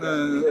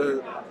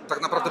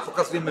tak naprawdę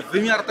pokazujemy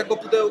wymiar tego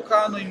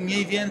pudełka, no i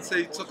mniej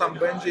więcej co tam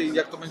będzie i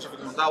jak to będzie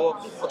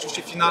wyglądało.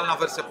 Oczywiście finalna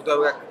wersja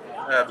pudełek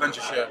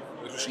będzie się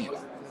różniła.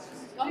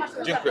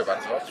 Dziękuję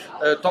bardzo.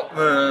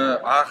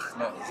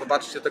 No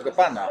zobaczcie tego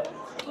pana.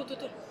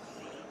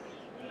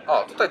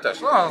 O, tutaj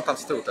też, no tam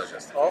z tyłu też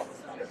jest. O,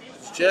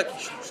 widzicie,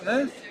 jaki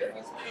śliczny?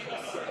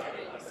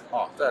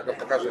 O, to ja go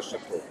pokażę jeszcze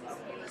tu.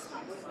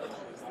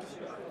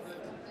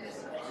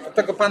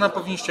 Tego pana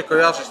powinniście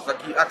kojarzyć, to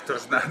taki aktor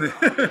znany.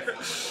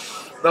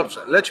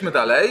 Dobrze, lećmy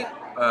dalej.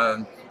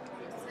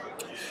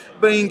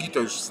 Boeingi to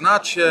już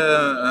znacie,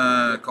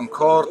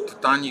 Concorde,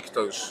 Titanic to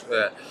już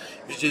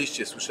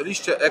widzieliście,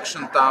 słyszeliście,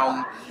 Action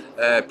Town,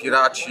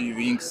 Piraci,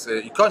 Wings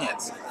i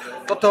koniec.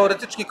 To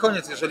teoretycznie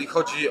koniec, jeżeli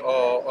chodzi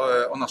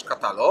o nasz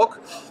katalog.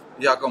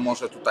 Ja go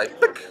może tutaj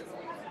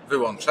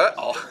wyłączę.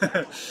 O,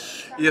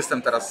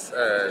 jestem teraz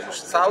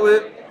już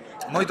cały.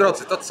 Moi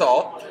drodzy, to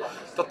co?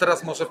 To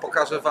teraz może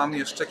pokażę Wam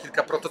jeszcze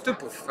kilka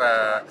prototypów,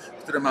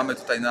 które mamy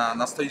tutaj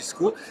na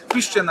stoisku.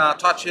 Piszcie na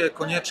czacie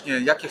koniecznie,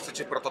 jakie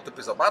chcecie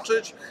prototypy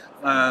zobaczyć.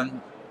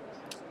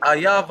 A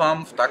ja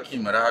Wam w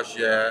takim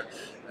razie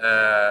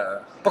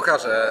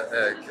pokażę.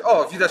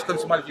 O, widać w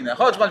końcu Malwinę.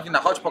 Chodź Malwina,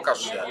 chodź,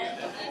 pokaż się.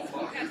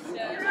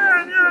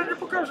 Nie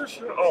pokażę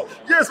się. O,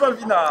 jest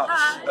Malwina.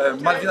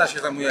 Malwina się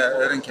zajmuje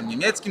rynkiem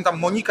niemieckim. Tam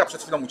Monika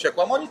przed chwilą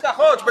uciekła. Monika,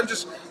 chodź,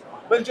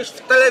 będziesz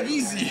w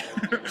telewizji.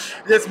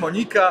 Jest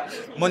Monika.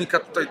 Monika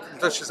tutaj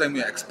też się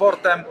zajmuje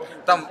eksportem.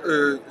 Tam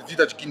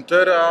widać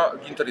Gintera.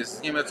 Ginter jest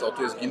z Niemiec, o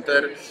tu jest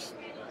Ginter.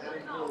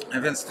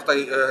 Więc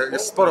tutaj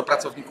jest sporo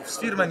pracowników z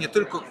firmy, nie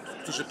tylko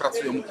którzy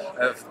pracują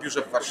w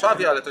biurze w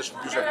Warszawie, ale też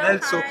w biurze w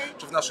Mielcu,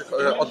 czy w naszych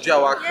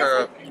oddziałach,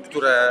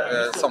 które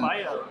są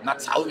na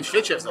całym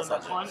świecie w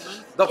zasadzie.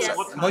 Dobrze,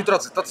 moi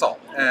drodzy, to co?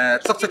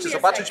 Co chcecie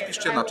zobaczyć?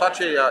 Piszcie na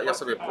czacie, ja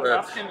sobie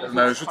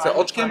rzucę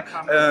oczkiem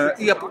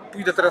i ja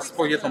pójdę teraz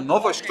po jedną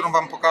nowość, którą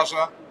Wam pokażę.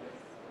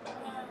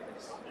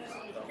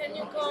 Can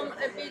you come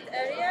a bit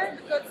earlier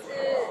because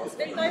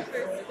the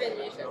diapers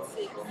finish at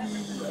 6.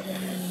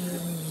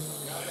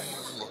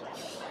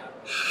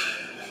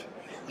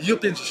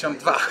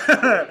 U-52.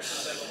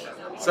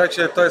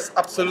 Słuchajcie, to jest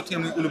absolutnie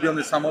mój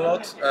ulubiony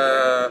samolot.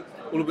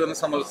 Ulubiony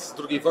samolot z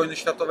II wojny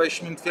światowej.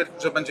 Śmiem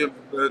twierdzić, że będzie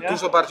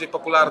dużo bardziej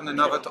popularny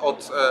nawet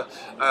od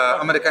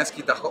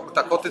amerykańskiej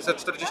Dakoty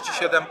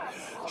C-47.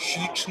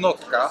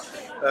 Ślicznotka.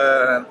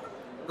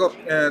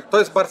 To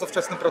jest bardzo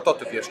wczesny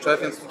prototyp jeszcze,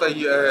 więc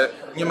tutaj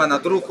nie ma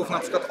nadruków, na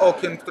przykład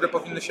okien, które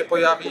powinny się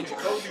pojawić.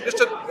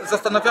 Jeszcze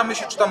zastanawiamy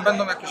się, czy tam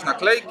będą jakieś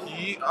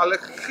naklejki, ale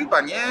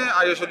chyba nie,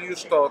 a jeżeli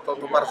już to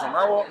bardzo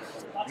mało.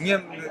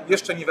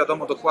 Jeszcze nie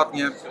wiadomo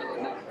dokładnie,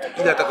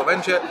 ile tego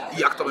będzie i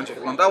jak to będzie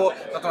wyglądało,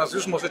 natomiast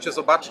już możecie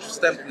zobaczyć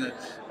wstępny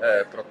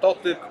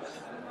prototyp.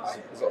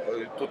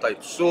 Tutaj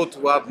przód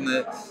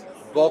ładny,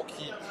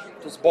 boki.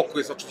 Tu z boku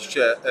jest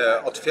oczywiście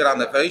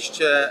otwierane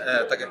wejście,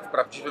 tak jak w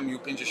prawdziwym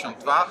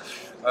U-52.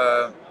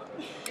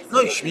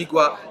 No i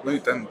śmigła, no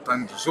i ten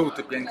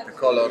żółty, piękny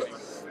kolor,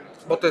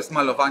 bo to jest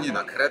malowanie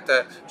na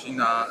kretę, czyli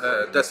na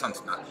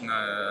desant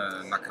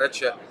na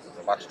krecie.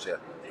 Zobaczcie,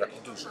 jaki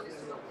duży.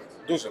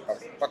 Duży,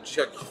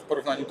 patrzcie, jaki w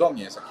porównaniu do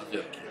mnie jest jaki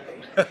wielki.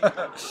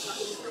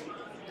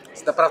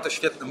 Jest naprawdę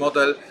świetny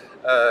model.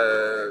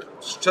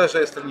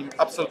 Szczerze jestem nim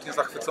absolutnie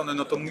zachwycony.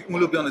 No to mój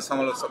ulubiony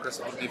samolot z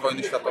okresu II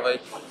wojny światowej,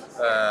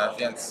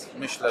 więc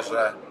myślę,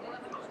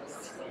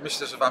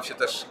 że Wam się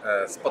też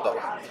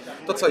spodoba.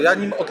 To co, ja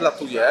nim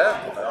odlatuję.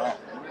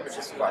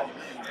 Przesuwanie.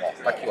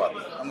 O, taki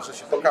ładny. A może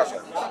się pokaże.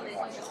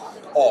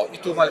 O, i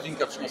tu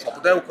Malwinka przyniosła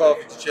pudełko,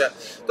 widzicie.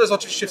 To jest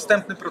oczywiście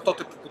wstępny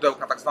prototyp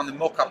pudełka, tak zwany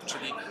mock-up,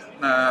 czyli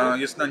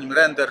jest na nim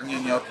render,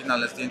 nie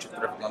oryginalne zdjęcie,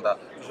 które wygląda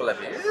dużo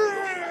lepiej.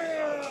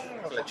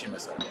 Lecimy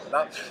sobie,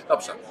 prawda?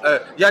 Dobrze.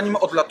 Ja nim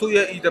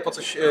odlatuję i idę po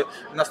coś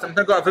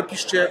następnego, a wy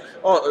piszcie,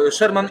 o,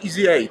 Sherman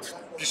Easy 8.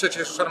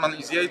 Piszecie Sherman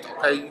Easy 8,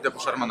 ok, idę po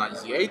Shermana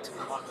Easy 8.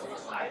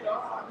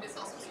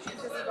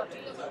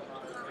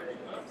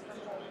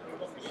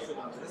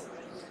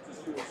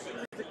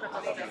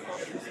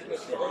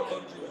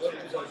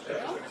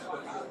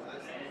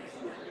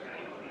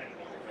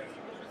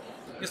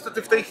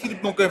 Niestety w tej chwili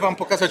mogę Wam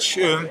pokazać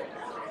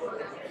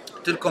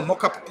tylko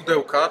mock-up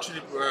pudełka,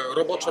 czyli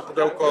robocze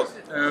pudełko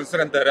z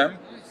renderem.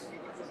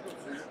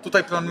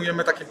 Tutaj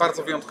planujemy takie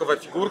bardzo wyjątkowe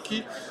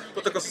figurki.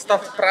 Do tego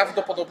zestawu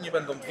prawdopodobnie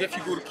będą 2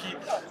 figurki.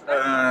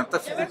 Te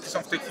figurki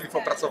są w tej chwili w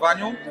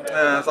opracowaniu.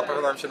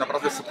 Zapowiadają się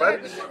naprawdę super.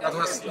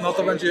 Natomiast no,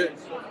 to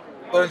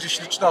będzie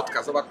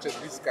ślicznotka. Zobaczcie z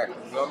bliska, jak to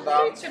wygląda.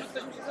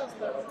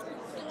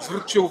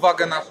 Zwróćcie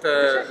uwagę na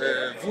te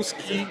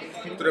wózki,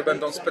 które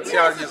będą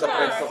specjalnie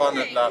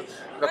zaprojektowane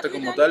dla tego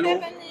modelu.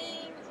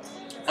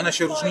 One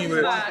się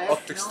różniły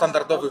od tych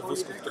standardowych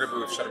wózków, które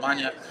były w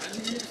Shermanie.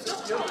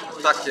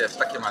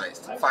 Takie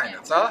maleństwo. Fajne,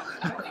 co?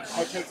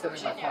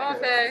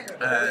 Okej.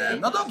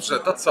 No dobrze,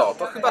 to co?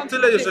 To chyba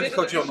tyle, jeżeli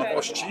chodzi o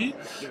nowości.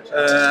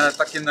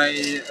 Takie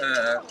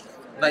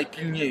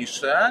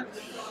najpilniejsze.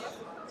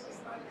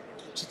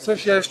 Czy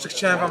coś ja jeszcze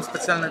chciałem Wam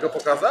specjalnego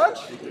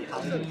pokazać?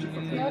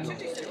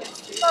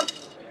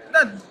 No,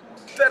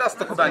 teraz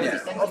to chyba nie.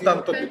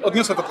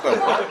 Odniosę to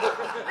pudełko.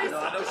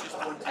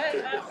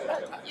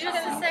 You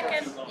have a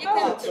second. You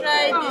can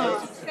try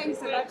this.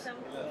 Thanks a lot.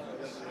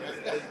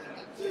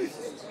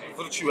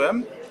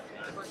 Wróciłem.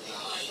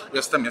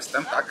 Jestem,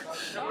 tak.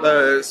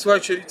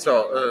 Słuchajcie, i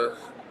co?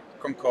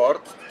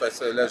 Concorde tutaj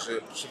sobie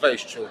leży przy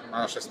wejściu na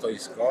nasze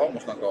stoisko.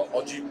 Można go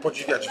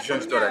podziwiać,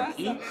 wziąć do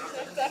ręki.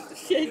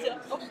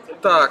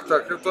 Tak,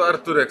 to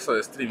Arturek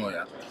sobie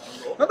streamuje.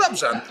 No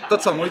dobrze, to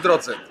co, moi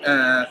drodzy?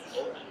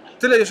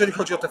 Tyle, jeżeli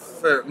chodzi o te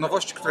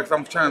nowości, które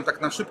Wam chciałem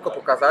tak na szybko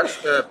pokazać.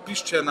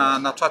 Piszcie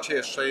na czacie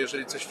jeszcze,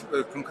 jeżeli coś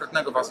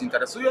konkretnego Was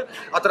interesuje.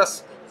 A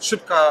teraz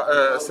szybka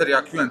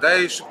seria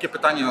Q&A, szybkie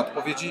pytania i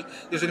odpowiedzi.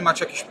 Jeżeli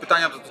macie jakieś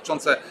pytania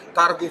dotyczące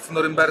targów w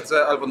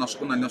Norymberdze albo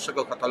naszego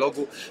najnowszego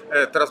katalogu,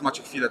 teraz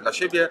macie chwilę dla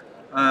siebie.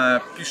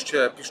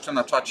 Piszcie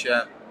na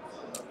czacie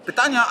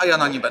pytania, a ja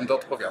na nie będę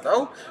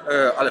odpowiadał,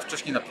 ale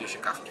wcześniej napiję się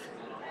kawki.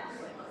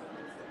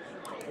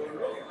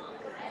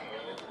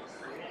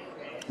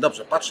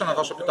 Dobrze, patrzę na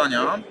Wasze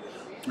pytania.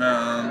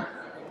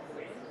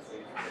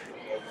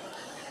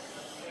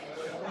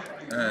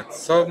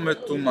 Co my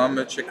tu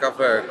mamy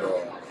ciekawego?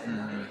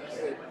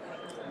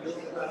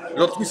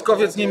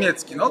 Lotniskowiec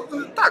niemiecki. No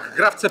tak,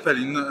 gra w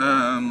Zeppelin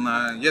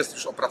jest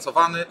już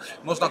opracowany.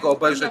 Można go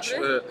obejrzeć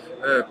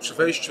przy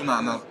wejściu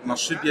na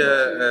szybie.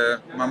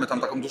 Mamy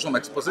tam taką dużą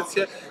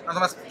ekspozycję.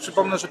 Natomiast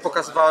przypomnę, że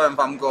pokazywałem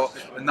Wam go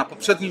na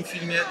poprzednim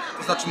filmie.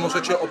 To znaczy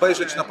możecie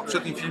obejrzeć na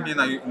poprzednim filmie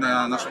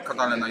na naszym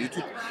kanale na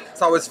YouTube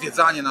całe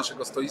zwiedzanie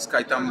naszego stoiska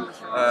i tam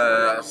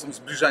są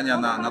zbliżenia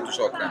na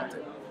duże okręty.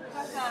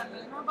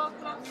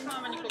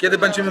 Kiedy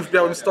będziemy w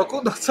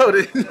Białymstoku? No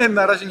sorry, nie,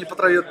 na razie nie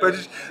potrafię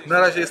odpowiedzieć. Na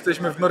razie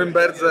jesteśmy w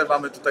Norymberdze,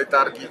 mamy tutaj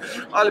targi,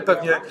 ale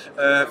pewnie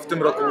w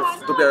tym roku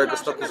do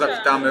Białegostoku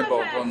zawitamy,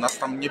 bo nas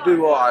tam nie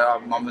było, a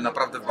mamy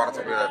naprawdę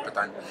bardzo wiele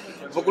pytań.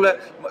 W ogóle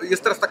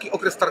jest teraz taki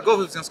okres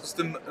targowy, w związku z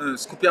tym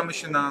skupiamy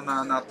się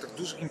na tych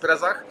dużych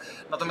imprezach,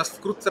 natomiast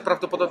wkrótce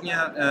prawdopodobnie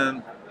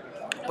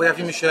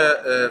pojawimy się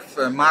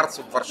w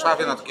marcu w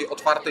Warszawie na takiej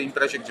otwartej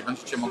imprezie, gdzie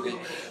będziecie mogli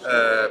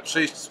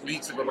przyjść z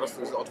ulicy, po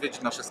prostu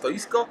odwiedzić nasze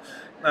stoisko.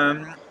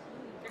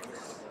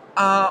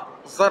 A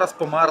zaraz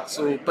po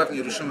marcu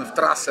pewnie ruszymy w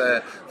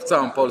trasę w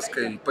całą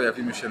Polskę i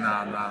pojawimy się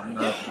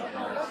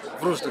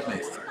w różnych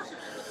miejscach.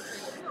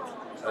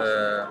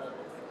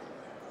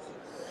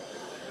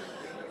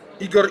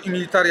 Igor i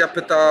Militaria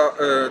pyta,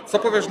 co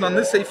powiesz na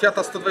Nysę i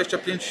Fiata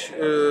 125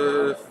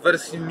 w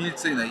wersji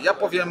milicyjnej? Ja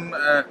powiem,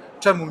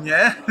 czemu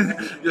nie?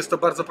 Jest to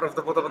bardzo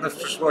prawdopodobne w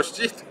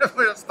przyszłości. To jest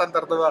moja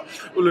standardowa,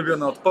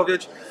 ulubiona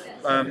odpowiedź.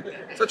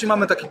 Słuchajcie,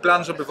 mamy taki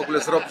plan, żeby w ogóle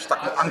zrobić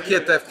taką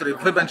ankietę, w której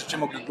Wy będziecie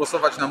mogli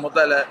głosować na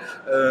modele,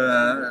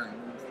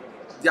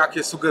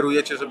 jakie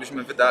sugerujecie,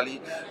 żebyśmy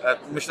wydali.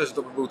 Myślę, że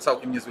to by był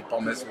całkiem niezły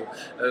pomysł,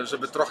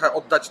 żeby trochę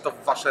oddać to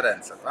w Wasze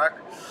ręce, tak?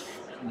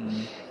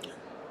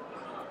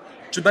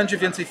 Czy będzie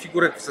więcej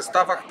figurek w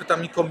zestawach? Pyta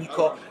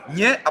Miko.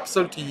 Nie,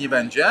 absolutnie nie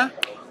będzie.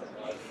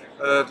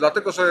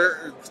 Dlatego, że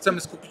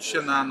chcemy skupić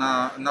się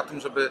na tym,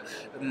 żeby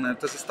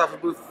te zestawy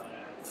były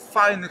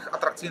fajnych,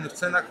 atrakcyjnych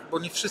cenach, bo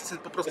nie wszyscy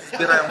po prostu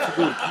zbierają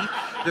figurki,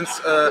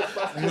 więc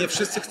nie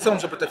wszyscy chcą,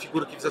 żeby te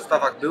figurki w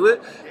zestawach były.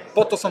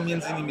 Po to są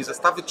m.in.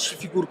 zestawy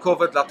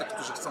 3-figurkowe dla tych,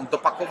 którzy chcą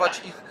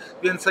dopakować ich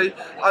więcej,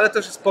 ale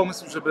też jest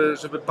pomysł,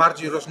 żeby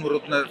bardziej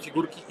różnorodne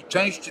figurki i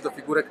części do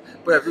figurek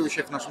pojawiły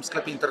się w naszym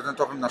sklepie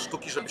internetowym na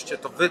sztuki, żebyście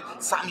to wy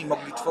sami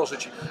mogli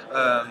tworzyć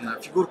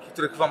figurki,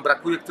 których wam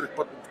brakuje,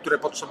 które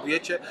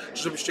potrzebujecie,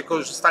 czy żebyście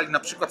korzystali na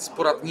przykład z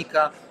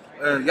poradnika,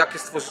 jakie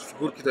stworzyć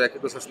figurki do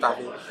jakiego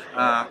zestawu,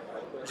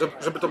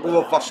 żeby to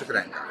było w waszych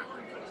rękach.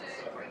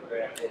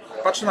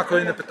 Patrzę na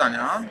kolejne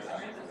pytania.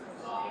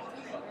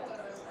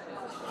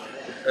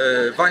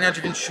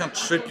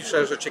 Wania93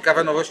 pisze, że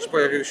ciekawe nowości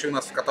pojawiły się u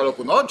nas w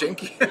katalogu. No,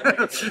 dzięki,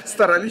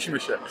 staraliśmy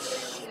się.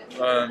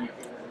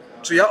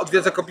 Czy ja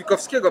odwiedzę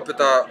Kobikowskiego?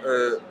 Pyta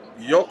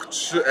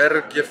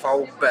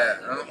JOK3RGVB.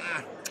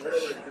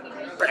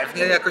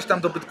 Pewnie jakoś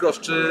tam do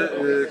Bydgoszczy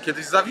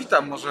kiedyś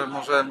zawitam. Może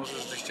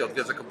rzeczywiście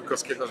odwiedzę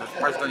Kobikowskiego, żeby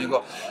wpaść do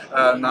niego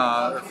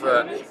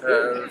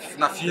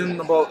na film,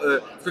 no bo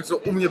w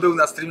końcu u mnie był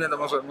na streamie, to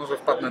może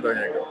wpadnę do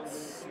niego.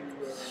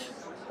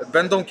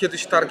 Będą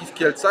kiedyś targi w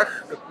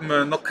Kielcach?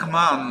 No come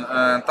on,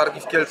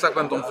 targi w Kielcach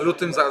będą w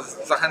lutym.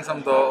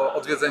 Zachęcam do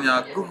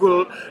odwiedzenia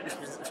Google i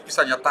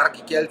wpisania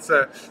targi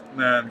Kielce.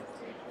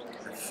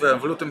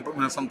 W lutym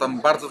są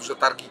tam bardzo duże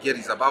targi gier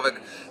i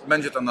zabawek,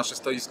 będzie tam nasze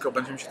stoisko,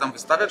 będziemy się tam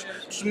wystawiać.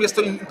 Przy czym jest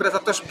to impreza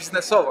też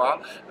biznesowa,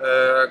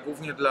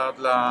 głównie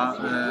dla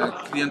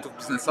klientów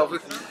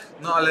biznesowych,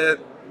 no ale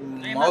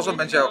może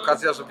będzie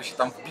okazja, żeby się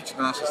tam wbić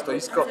na nasze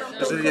stoisko.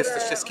 Jeżeli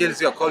jesteście z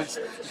Kielc i okolic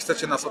i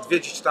chcecie nas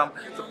odwiedzić tam,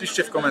 to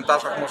piszcie w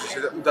komentarzach, może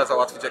się uda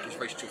załatwić jakieś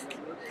wejściówki.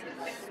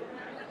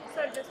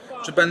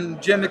 Czy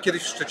będziemy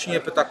kiedyś w Szczecinie,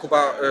 pyta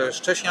Kuba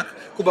Szcześniak.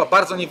 Kuba,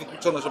 bardzo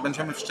niewykluczone, że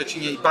będziemy w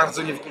Szczecinie i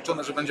bardzo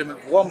niewykluczone, że będziemy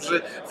w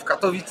Łomży, w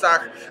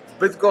Katowicach, w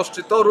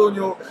Bydgoszczy,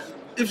 Toruniu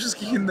i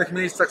wszystkich innych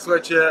miejscach.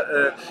 Słuchajcie,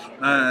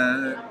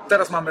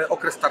 teraz mamy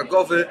okres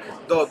targowy,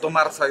 do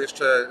marca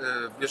jeszcze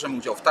bierzemy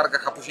udział w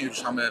targach, a później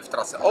ruszamy w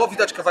trasę. O,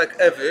 widać kawałek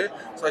Ewy.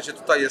 Słuchajcie,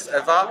 tutaj jest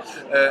Ewa.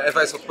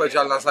 Ewa jest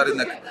odpowiedzialna za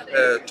rynek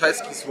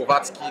czeski,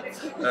 słowacki.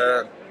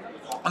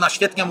 Ona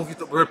świetnie mówi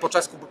po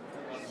czesku,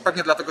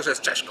 pewnie dlatego, że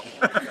jest Czeszką.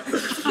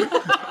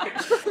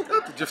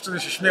 Tu dziewczyny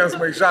się śmieją z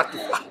moich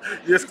żartów.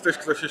 Jest ktoś,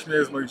 kto się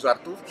śmieje z moich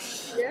żartów.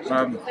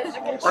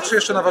 Patrzę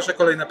jeszcze na wasze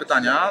kolejne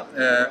pytania.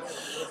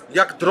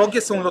 Jak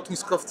drogie są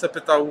lotniskowce?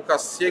 Pytał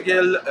Łukasz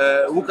Siegiel.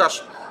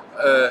 Łukasz,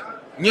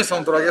 nie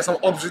są drogie, są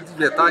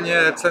obrzydliwie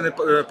tanie. Ceny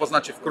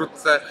poznacie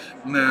wkrótce.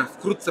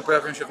 Wkrótce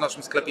pojawią się w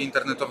naszym sklepie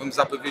internetowym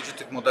zapowiedzi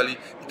tych modeli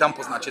i tam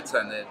poznacie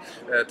ceny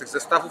tych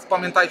zestawów.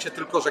 Pamiętajcie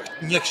tylko, że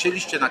nie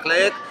chcieliście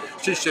naklejek,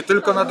 chcieliście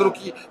tylko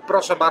nadruki.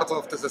 Proszę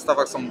bardzo, w tych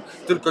zestawach są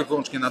tylko i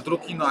wyłącznie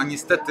nadruki, no a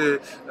niestety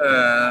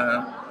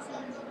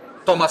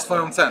to ma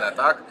swoją cenę,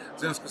 tak? W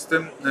związku z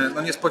tym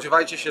no nie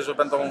spodziewajcie się, że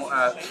będą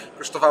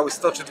kosztowały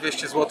 100 czy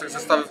 200 zł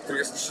zestawy, w których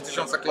jest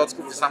 3000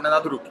 klocków i same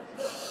nadruki.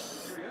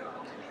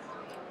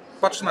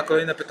 Patrzę na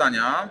kolejne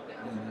pytania.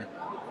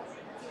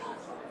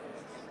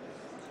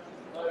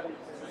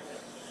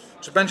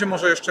 Czy będzie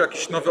może jeszcze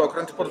jakiś nowy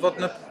okręt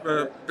podwodny?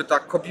 Pyta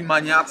COBI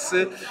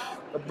maniacy.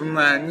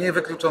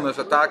 Niewykluczone,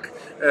 że tak.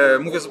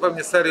 Mówię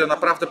zupełnie serio,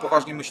 naprawdę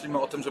poważnie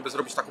myślimy o tym, żeby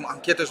zrobić taką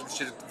ankietę,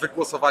 żebyście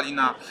wygłosowali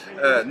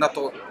na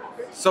to,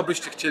 co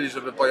byście chcieli,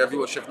 żeby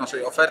pojawiło się w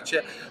naszej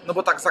ofercie. No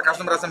bo tak za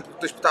każdym razem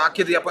ktoś pyta, a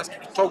kiedy japońskie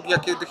czołgi, a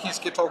kiedy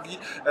chińskie czołgi,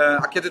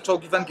 a kiedy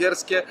czołgi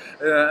węgierskie,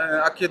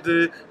 a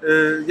kiedy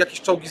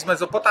jakieś czołgi z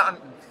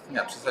Mezopotamii.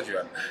 Nie,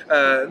 przesadziłem.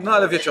 No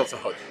ale wiecie, o co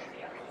chodzi.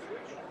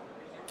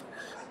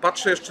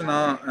 Patrzę jeszcze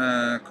na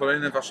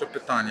kolejne wasze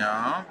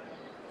pytania.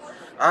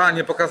 A,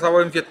 nie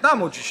pokazałem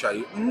Wietnamu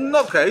dzisiaj. No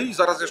okej,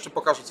 zaraz jeszcze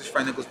pokażę coś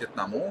fajnego z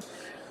Wietnamu.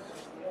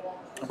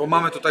 Bo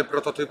mamy tutaj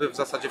prototypy w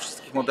zasadzie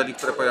wszystkich modeli,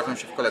 które pojawią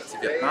się w kolekcji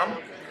Wietnam.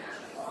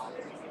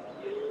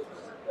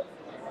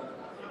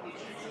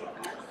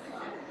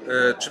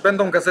 Czy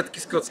będą gazetki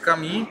z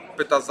klockami?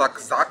 Pyta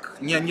Zak.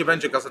 Nie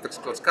będzie gazetek z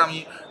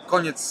klockami.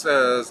 Koniec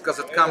z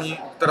gazetkami.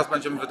 Teraz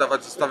będziemy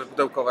wydawać zestawy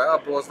pudełkowe. A,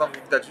 było znowu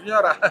widać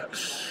juniora.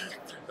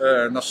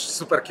 Nasz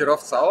super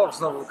kierowca. O,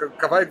 znowu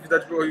kawałek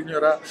widać było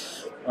juniora.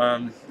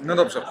 No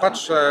dobrze,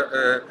 patrzę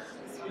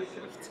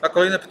na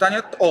kolejne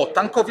pytanie. O,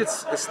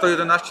 Tankowiec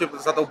 111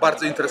 zadał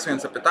bardzo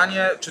interesujące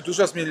pytanie. Czy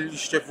dużo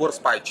zmieniliście w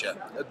Warspite?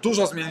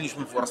 Dużo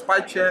zmieniliśmy w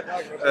Warspite.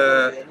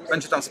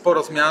 Będzie tam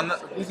sporo zmian,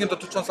 głównie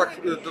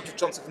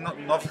dotyczących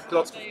nowych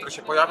klocków, które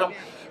się pojawią.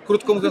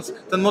 Krótko mówiąc,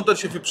 ten model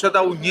się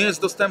wyprzedał, nie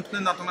jest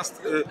dostępny,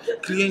 natomiast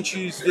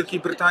klienci z Wielkiej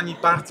Brytanii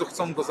bardzo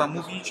chcą go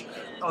zamówić.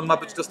 On ma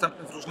być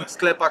dostępny w różnych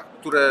sklepach,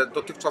 które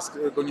dotychczas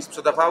go nie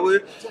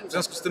sprzedawały. W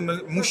związku z tym my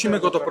musimy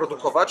go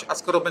doprodukować, a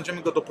skoro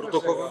będziemy go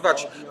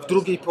doprodukowywać w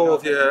drugiej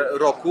połowie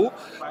roku,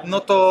 no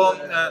to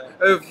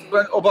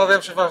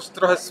obawiam się, was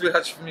trochę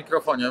słychać w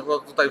mikrofonie, bo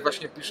tutaj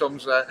właśnie piszą,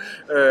 że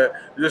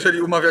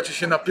jeżeli umawiacie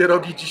się na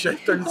pierogi dzisiaj,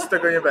 to nic z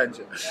tego nie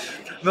będzie.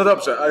 No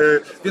dobrze,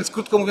 więc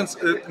krótko mówiąc,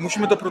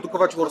 musimy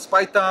doprodukować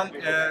Warspite'a.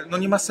 No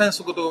nie ma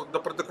sensu go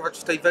doprodukować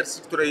w tej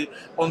wersji, w której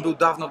on był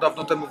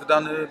dawno temu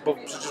wydany, bo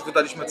przecież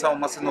wydaliśmy całą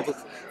masę nowych,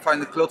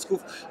 fajnych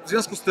klocków. W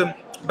związku z tym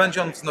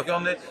Będzie on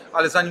wznowiony,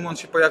 ale zanim on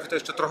się pojawi, to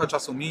jeszcze trochę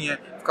czasu minie.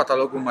 W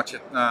katalogu macie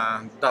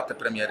datę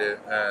premiery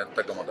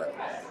tego modelu.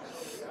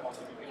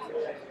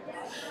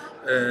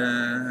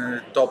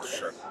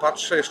 Dobrze,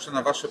 patrzę jeszcze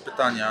na Wasze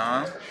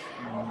pytania.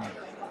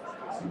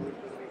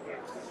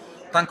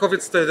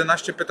 Tankowiec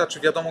 111 pyta, czy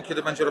wiadomo,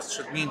 kiedy będzie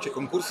rozstrzygnięcie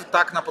konkursu.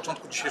 Tak, na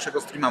początku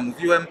dzisiejszego streama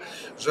mówiłem,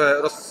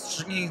 że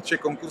rozstrzygnięcie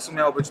konkursu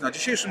miało być na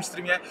dzisiejszym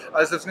streamie,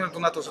 ale ze względu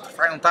na to, że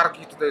trwają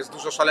targi, tutaj jest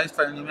dużo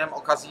szaleństwa, ja nie miałem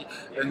okazji,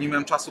 nie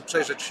miałem czasu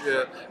przejrzeć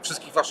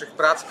wszystkich Waszych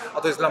prac,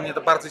 a to jest dla mnie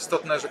bardzo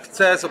istotne, że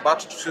chcę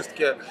zobaczyć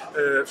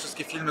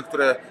wszystkie filmy,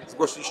 które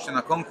zgłosiliście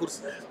na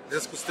konkurs. W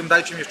związku z tym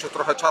dajcie mi jeszcze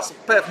trochę czasu,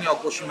 pewnie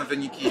ogłosimy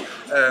wyniki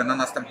na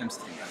następnym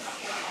streamie.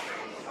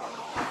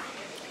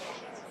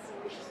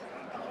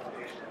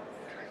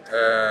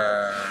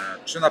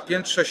 Czy na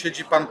piętrze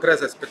siedzi pan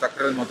prezes? Pyta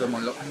Krel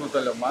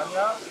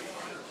Modelomania.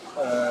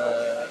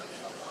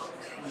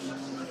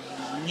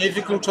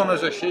 Niewykluczone,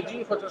 że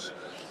siedzi, chociaż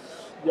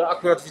ja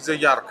akurat widzę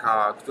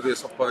Jarka, który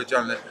jest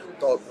odpowiedzialny.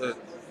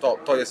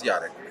 To jest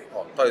Jarek.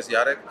 O, to jest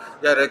Jarek.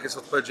 Jarek jest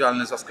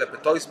odpowiedzialny za sklepy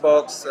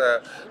Toysbox,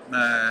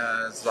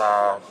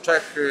 za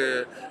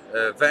Czechy,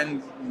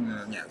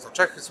 za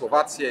Czechy,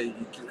 Słowację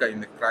i kilka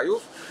innych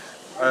krajów.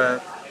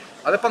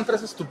 Ale pan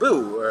prezes tu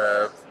był.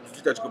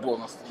 Widać go było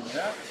na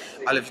streamie,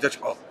 ale widać,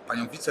 o,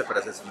 panią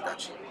wiceprezes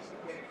widać.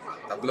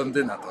 Ta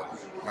blondyna to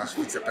nasz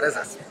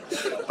wiceprezes,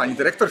 pani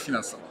dyrektor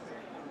finansowa.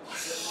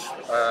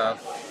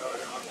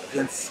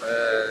 Więc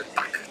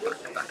tak.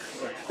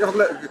 Ja w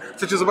ogóle,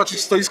 chcecie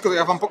zobaczyć stoisko, to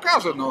ja wam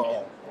pokażę, no.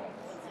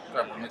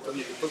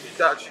 To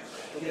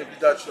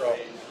widać, o.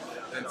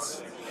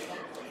 Więc...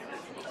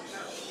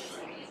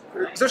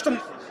 Zresztą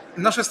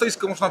nasze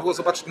stoisko można było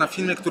zobaczyć na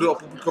filmie, który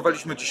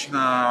opublikowaliśmy dziś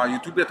na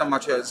YouTubie. Tam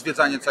macie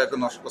zwiedzanie całego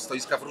naszego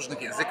stoiska w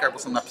różnych językach, bo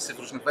są napisy w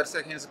różnych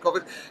wersjach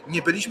językowych.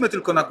 Nie byliśmy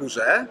tylko na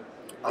górze,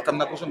 a tam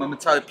na górze mamy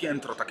całe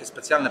piętro, takie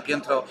specjalne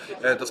piętro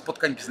do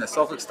spotkań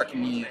biznesowych z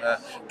takimi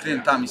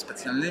klientami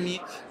specjalnymi.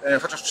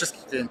 Chociaż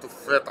wszystkich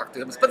klientów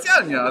traktujemy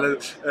specjalnie, ale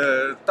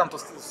tamto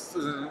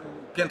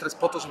piętro jest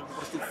po to, żeby po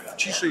prostu w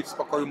ciszy i w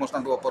spokoju można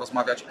było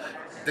porozmawiać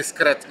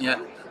dyskretnie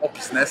o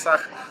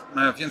biznesach.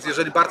 Więc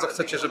jeżeli bardzo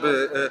chcecie,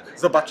 żeby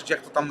zobaczyć,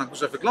 jak to tam na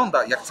górze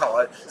wygląda, jak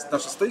całe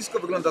nasze stoisko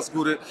wygląda z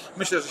góry,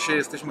 myślę, że się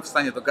jesteśmy w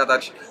stanie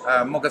dogadać.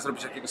 Mogę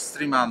zrobić jakiegoś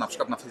streama na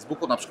przykład na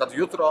Facebooku, na przykład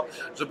jutro,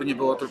 żeby nie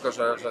było tylko,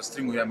 że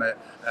streamujemy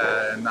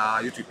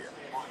na YouTubie.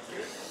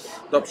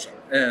 Dobrze,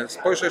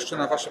 spojrzę jeszcze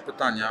na Wasze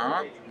pytania.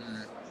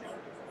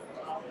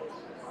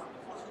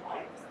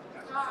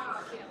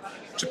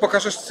 Czy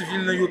pokażesz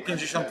cywilny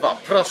Ju-52?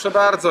 Proszę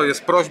bardzo,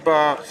 jest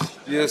prośba,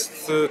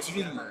 jest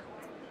cywilny.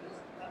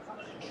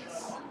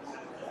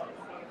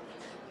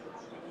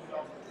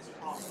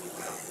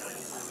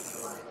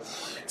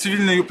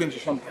 Cywilny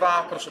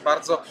Ju-52, proszę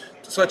bardzo.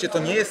 Słuchajcie, to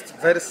nie jest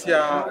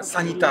wersja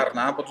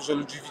sanitarna, bo dużo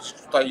ludzi widzi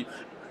tutaj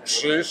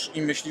krzyż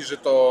i myśli, że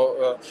to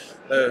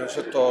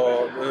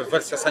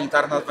wersja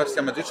sanitarna,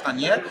 wersja medyczna.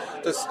 Nie.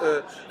 To jest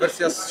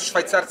wersja z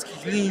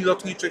szwajcarskich linii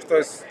lotniczych,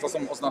 to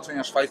są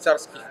oznaczenia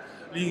szwajcarskich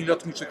linii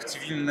lotniczych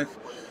cywilnych.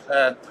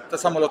 Te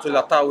samoloty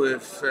latały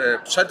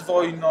przed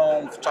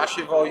wojną, w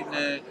czasie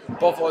wojny,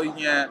 po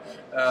wojnie,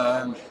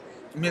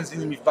 między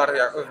innymi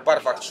w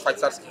barwach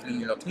szwajcarskich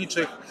linii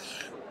lotniczych.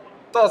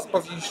 To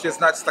powinniście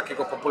znać z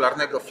takiego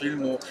popularnego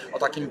filmu o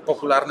takim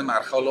popularnym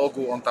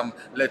archeologu. On tam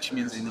leci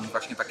między innymi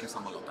właśnie takim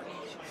samolotem.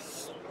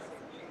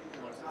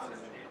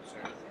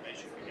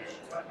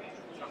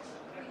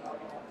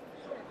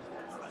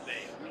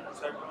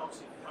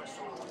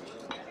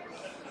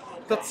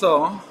 To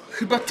co?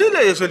 Chyba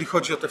tyle, jeżeli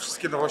chodzi o te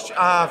wszystkie nowości.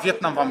 A,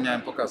 Wietnam wam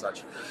miałem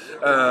pokazać.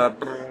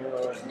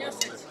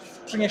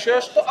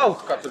 Przyniesiesz? To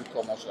autka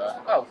tylko może.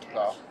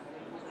 Autka.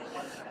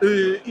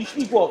 I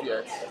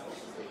śmigłowiec.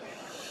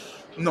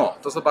 No,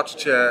 to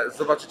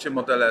zobaczycie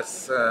modele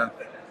z...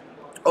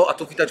 O, a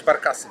tu widać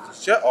barkasy,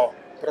 widzicie? O,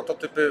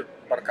 prototypy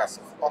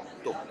barkasów. O,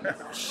 tu.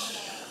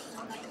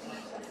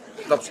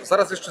 Dobrze,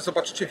 zaraz jeszcze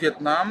zobaczycie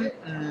Wietnam.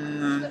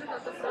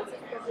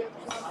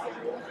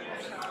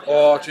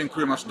 O,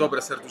 dziękuję, masz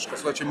dobre serduszko.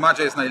 Słuchajcie,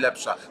 Madzia jest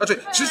najlepsza.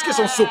 Znaczy, wszystkie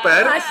są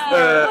super.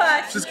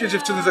 Wszystkie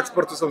dziewczyny z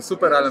eksportu są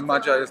super, ale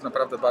Madzia jest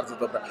naprawdę bardzo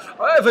dobra.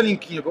 A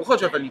Ewelinki nie było.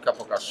 Chodź, Ewelinka,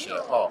 pokaż się.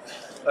 O,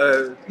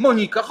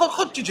 Monika,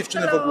 chodźcie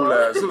dziewczyny w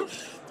ogóle.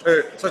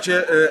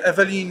 Słuchajcie,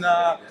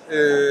 Ewelina,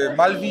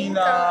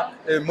 Malwina,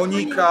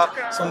 Monika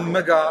są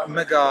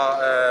mega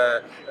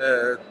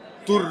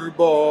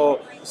turbo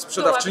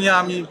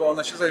sprzedawczyniami, bo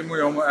one się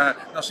zajmują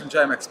naszym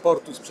działem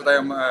eksportu,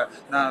 sprzedają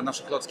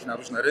nasze klocki na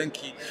różne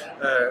rynki.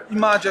 I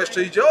Madzia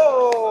jeszcze idzie,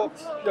 o,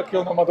 jakie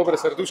ona ma dobre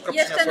serduszko.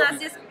 Jeszcze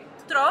nas jest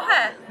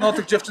trochę. No,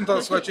 tych dziewczyn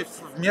to słuchajcie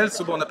w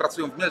Mielcu, bo one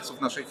pracują w Mielcu,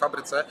 w naszej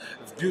fabryce,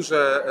 w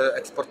biurze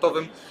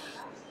eksportowym.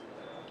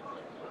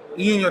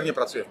 Junior nie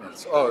pracuje w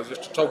Mielcu. O,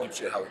 jeszcze czołgi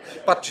przyjechały.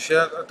 Patrzcie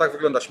się, tak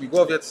wygląda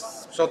śmigłowiec,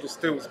 z przodu, z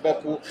tyłu, z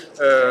boku.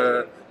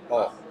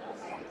 O.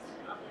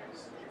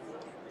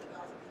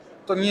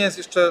 To nie jest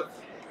jeszcze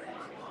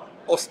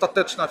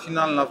ostateczna,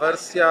 finalna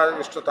wersja.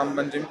 Jeszcze tam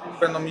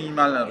będą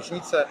minimalne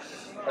różnice.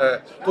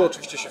 Tu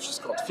oczywiście się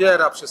wszystko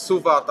otwiera,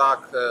 przesuwa, tak,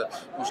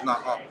 można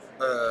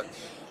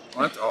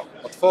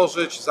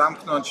otworzyć,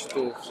 zamknąć,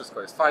 tu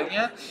wszystko jest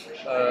fajnie.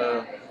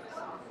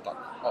 Tak,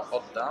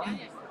 oddam,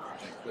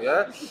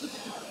 dziękuję.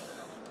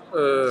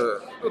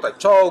 Tutaj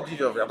czołgi,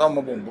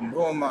 wiadomo, bum, bum,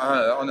 bum,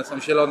 one są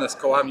zielone z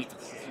kołami,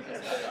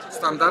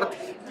 standard.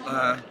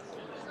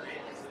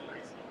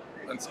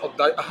 Więc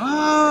oddaję.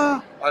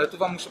 Aha! Ale tu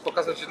wam muszę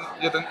pokazać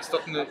jeden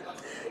istotny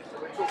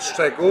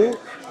szczegół.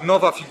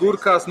 Nowa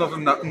figurka z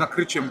nowym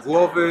nakryciem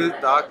głowy,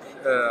 tak?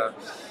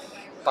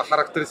 Ta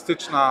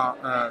charakterystyczna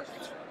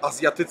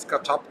azjatycka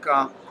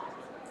czapka,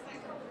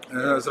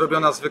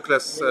 zrobiona zwykle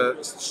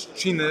z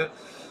trzciny.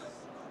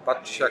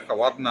 Patrzcie, jaka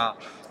ładna,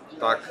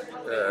 tak?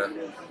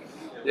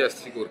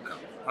 Jest figurka.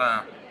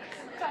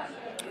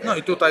 No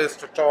i tutaj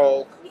jest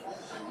czołg.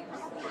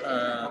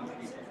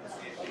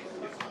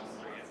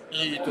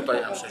 I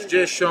tutaj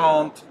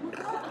M60.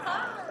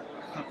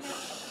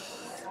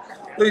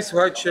 No i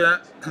słuchajcie,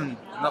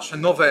 nasze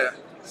nowe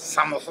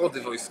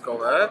samochody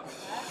wojskowe.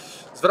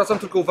 Zwracam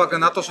tylko uwagę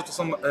na to, że to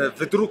są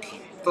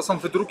wydruki. To są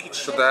wydruki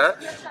 3D,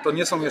 to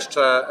nie są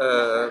jeszcze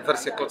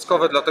wersje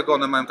klockowe, dlatego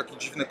one mają taki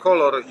dziwny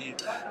kolor i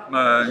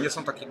nie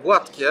są takie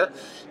gładkie.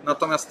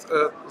 Natomiast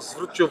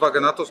zwróćcie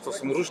uwagę na to, że to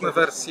są różne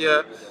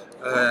wersje,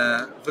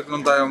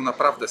 wyglądają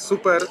naprawdę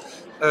super.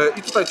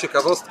 I tutaj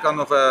ciekawostka,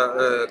 nowe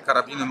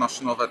karabiny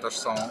maszynowe też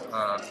są.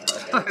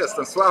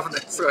 Jestem sławny,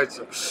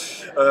 słuchajcie.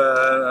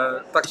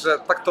 Także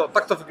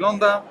tak to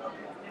wygląda.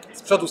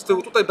 Z przodu, z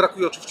tyłu. Tutaj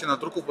brakuje oczywiście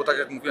nadruków, bo tak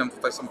jak mówiłem,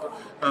 tutaj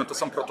to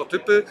są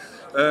prototypy.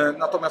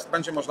 Natomiast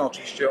będzie można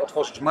oczywiście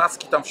otworzyć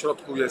maski. Tam w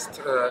środku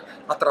jest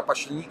atrapa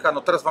silnika.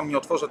 No teraz wam nie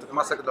otworzę tych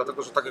masek,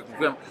 dlatego że tak jak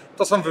mówiłem,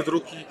 to są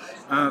wydruki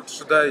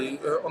 3D i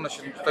one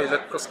się tutaj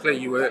lekko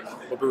skleiły,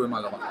 bo były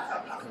malowane.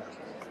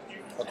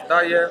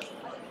 Oddaję.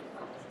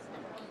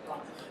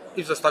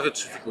 I w zestawie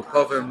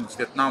trzyfigurkowym z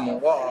Wietnamu.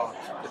 Wow,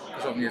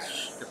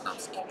 żołnierz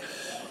wietnamski.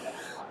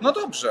 No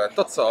dobrze,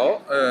 to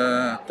co?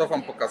 To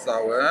wam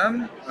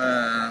pokazałem.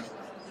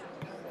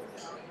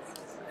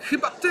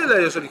 Chyba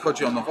tyle, jeżeli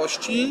chodzi o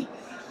nowości.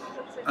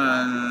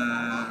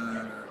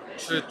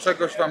 Czy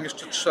czegoś wam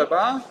jeszcze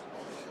trzeba?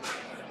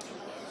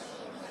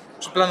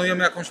 Czy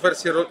planujemy jakąś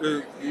wersję,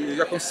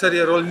 jakąś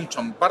serię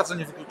rolniczą? Bardzo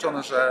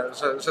niewykluczone,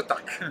 że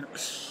tak.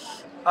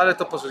 Ale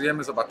to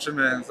pożyjemy,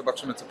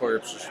 zobaczymy, co powie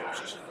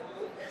przyszłość.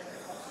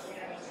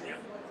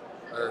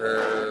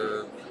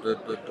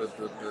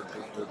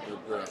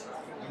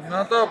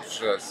 No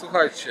dobrze,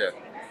 słuchajcie.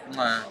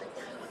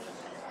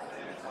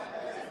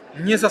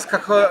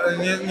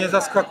 Nie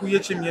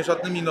zaskakujecie mnie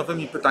żadnymi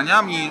nowymi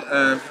pytaniami.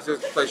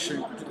 Widzę tutaj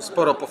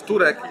sporo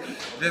powtórek,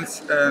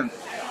 więc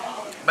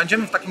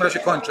będziemy w takim razie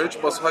kończyć,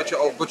 bo słuchajcie,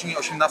 o godzinie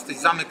 18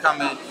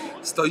 zamykamy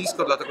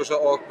stoisko, dlatego że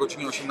o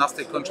godzinie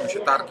 18 kończą się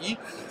targi.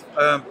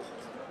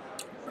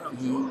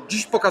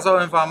 Dziś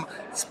pokazałem wam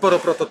sporo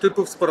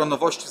prototypów, sporo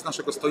nowości z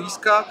naszego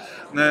stoiska.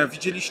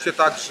 Widzieliście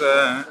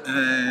także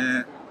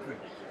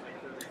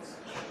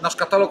nasz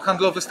katalog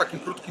handlowy z takim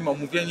krótkim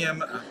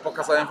omówieniem.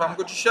 Pokazałem wam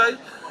go dzisiaj.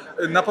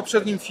 Na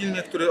poprzednim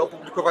filmie, który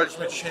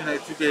opublikowaliśmy dzisiaj na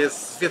YouTubie,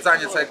 jest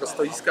zwiedzanie całego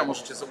stoiska.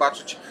 Możecie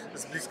zobaczyć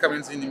z bliska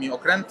między innymi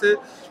okręty,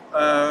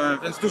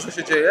 więc dużo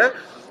się dzieje.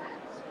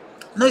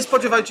 No i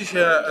spodziewajcie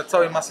się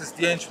całej masy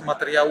zdjęć,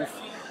 materiałów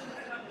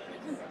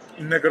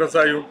innego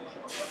rodzaju.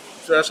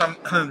 Przepraszam,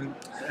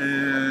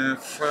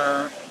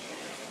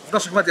 w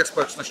naszych mediach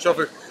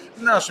społecznościowych,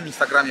 na naszym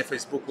Instagramie,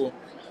 Facebooku,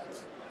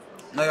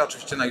 no i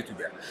oczywiście na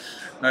YouTubie.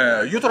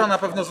 Jutro na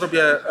pewno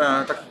zrobię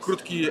taki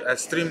krótki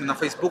stream na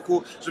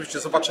Facebooku, żebyście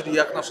zobaczyli,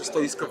 jak nasze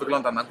stoisko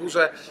wygląda na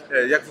górze,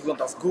 jak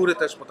wygląda z góry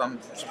też, bo tam,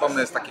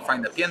 przypomnę, jest takie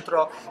fajne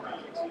piętro.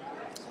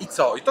 I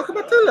co? I to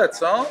chyba tyle,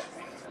 co?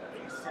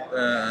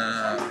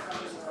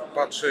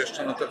 Patrzę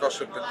jeszcze na te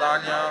wasze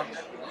pytania.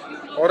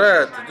 O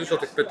rety, dużo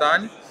tych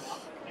pytań.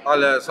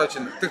 Ale słuchajcie,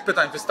 tych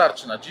pytań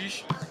wystarczy na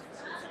dziś.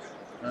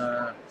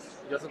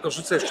 Ja tylko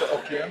rzucę jeszcze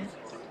okiem.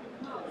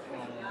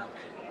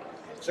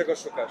 Czego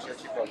szukasz? Ja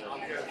ci powiem.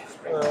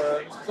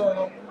 Co,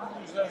 no,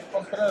 że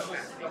pan prezes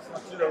nas na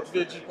chwilę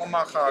odwiedzi,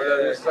 pomacha,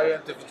 ale jest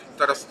zajęty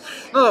teraz.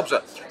 No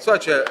dobrze,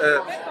 słuchajcie,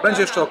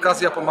 będzie jeszcze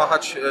okazja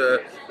pomachać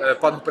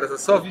panu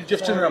prezesowi.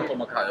 Dziewczyny nam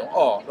pomagają.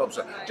 O,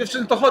 dobrze.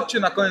 Dziewczyny, to chodźcie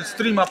na koniec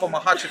streama,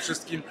 pomachacie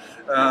wszystkim.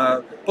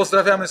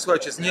 Pozdrawiamy,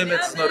 słuchajcie, z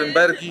Niemiec, z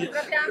Norymbergi.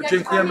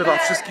 Dziękujemy wam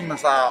wszystkim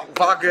za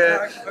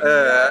uwagę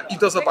i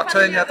do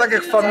zobaczenia. Tak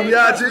jak w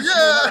Familiadzie.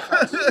 Yeah!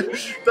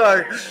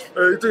 Tak.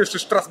 I tu jeszcze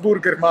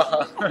Strasburger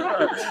macha.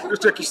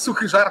 Jeszcze jakiś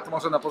suchy żart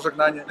może na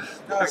pożegnanie.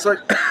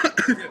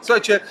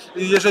 Słuchajcie,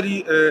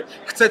 jeżeli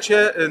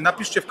chcecie,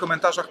 napiszcie w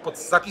komentarzach pod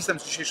zapisem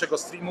z dzisiejszego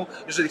streamu.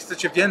 Jeżeli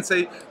chcecie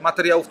więcej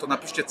materiałów, to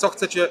napiszcie, co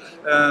chcecie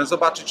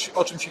zobaczyć,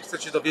 o czym się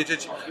chcecie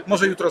dowiedzieć.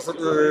 Może jutro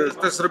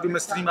też zrobimy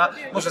streama,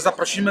 może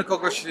zaprosimy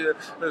kogoś,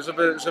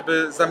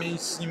 żeby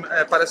zamienić z nim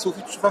parę słów.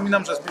 I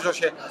przypominam, że zbliża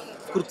się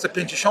wkrótce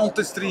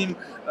 50. stream,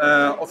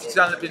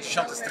 oficjalny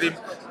 50. stream.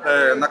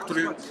 na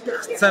który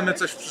chcemy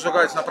coś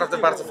przygotować naprawdę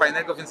bardzo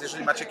fajnego, więc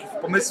jeżeli macie jakieś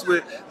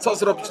pomysły, co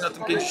zrobić na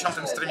tym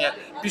 50. streamie,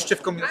 piszcie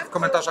w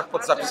komentarzach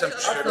pod zapisem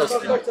dzisiejszego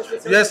streamu.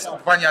 Jest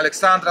pani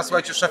Aleksandra,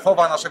 słuchajcie,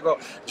 szefowa naszego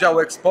działu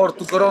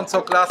eksportu, gorące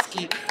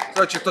oklaski,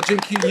 słuchajcie, to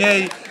dzięki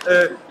niej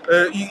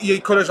i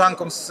jej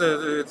koleżankom z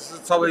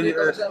całej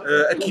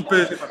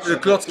ekipy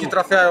klocki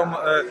trafiają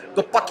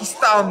do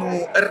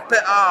Pakistanu,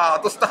 RPA,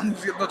 do Stanów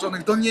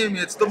Zjednoczonych, do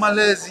Niemiec, do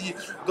Malezji,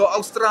 do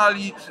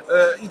Australii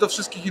i do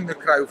wszystkich innych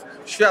krajów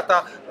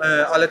świata.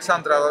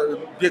 Aleksandra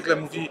biegle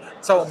mówi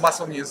całą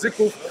masą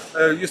języków.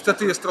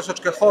 Niestety jest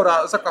troszeczkę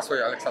chora. Zakasła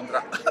jej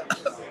Aleksandra.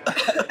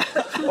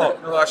 O,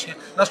 no właśnie,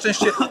 na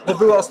szczęście, bo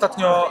była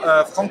ostatnio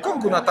w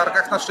Hongkongu na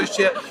targach, na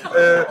szczęście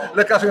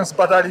lekarze ją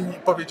zbadali i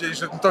powiedzieli,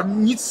 że to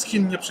nic z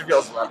Chin nie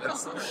przywiozła,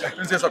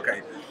 więc jest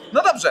okej.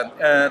 No dobrze,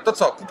 to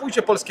co,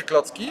 kupujcie polskie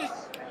klocki,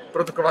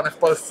 produkowane w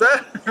Polsce.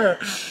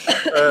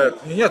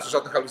 Nie, to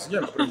żadnych aluzji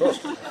nie ma, proszę.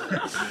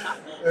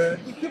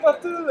 I chyba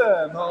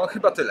tyle, no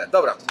chyba tyle.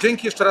 Dobra,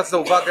 dzięki jeszcze raz za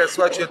uwagę,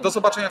 słuchajcie, do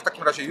zobaczenia w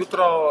takim razie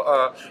jutro.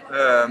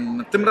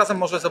 Tym razem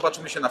może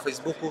zobaczymy się na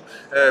Facebooku,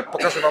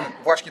 pokażę wam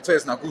właśnie co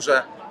jest na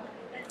górze.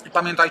 I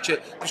pamiętajcie,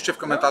 piszcie w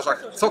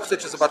komentarzach, co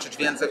chcecie zobaczyć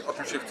więcej, o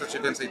czym się chcecie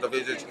więcej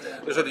dowiedzieć.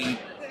 Jeżeli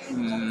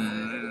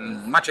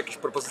macie jakieś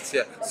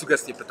propozycje,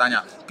 sugestie,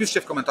 pytania,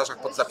 piszcie w komentarzach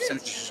pod zapisem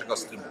dzisiejszego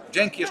streamu.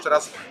 Dzięki jeszcze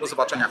raz, do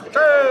zobaczenia.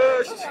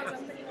 Cześć!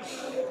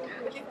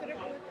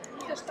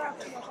 Też tak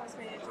można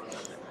zmieniać.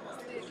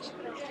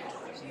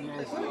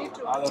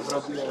 Nie, ale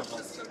zrobiłem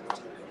was.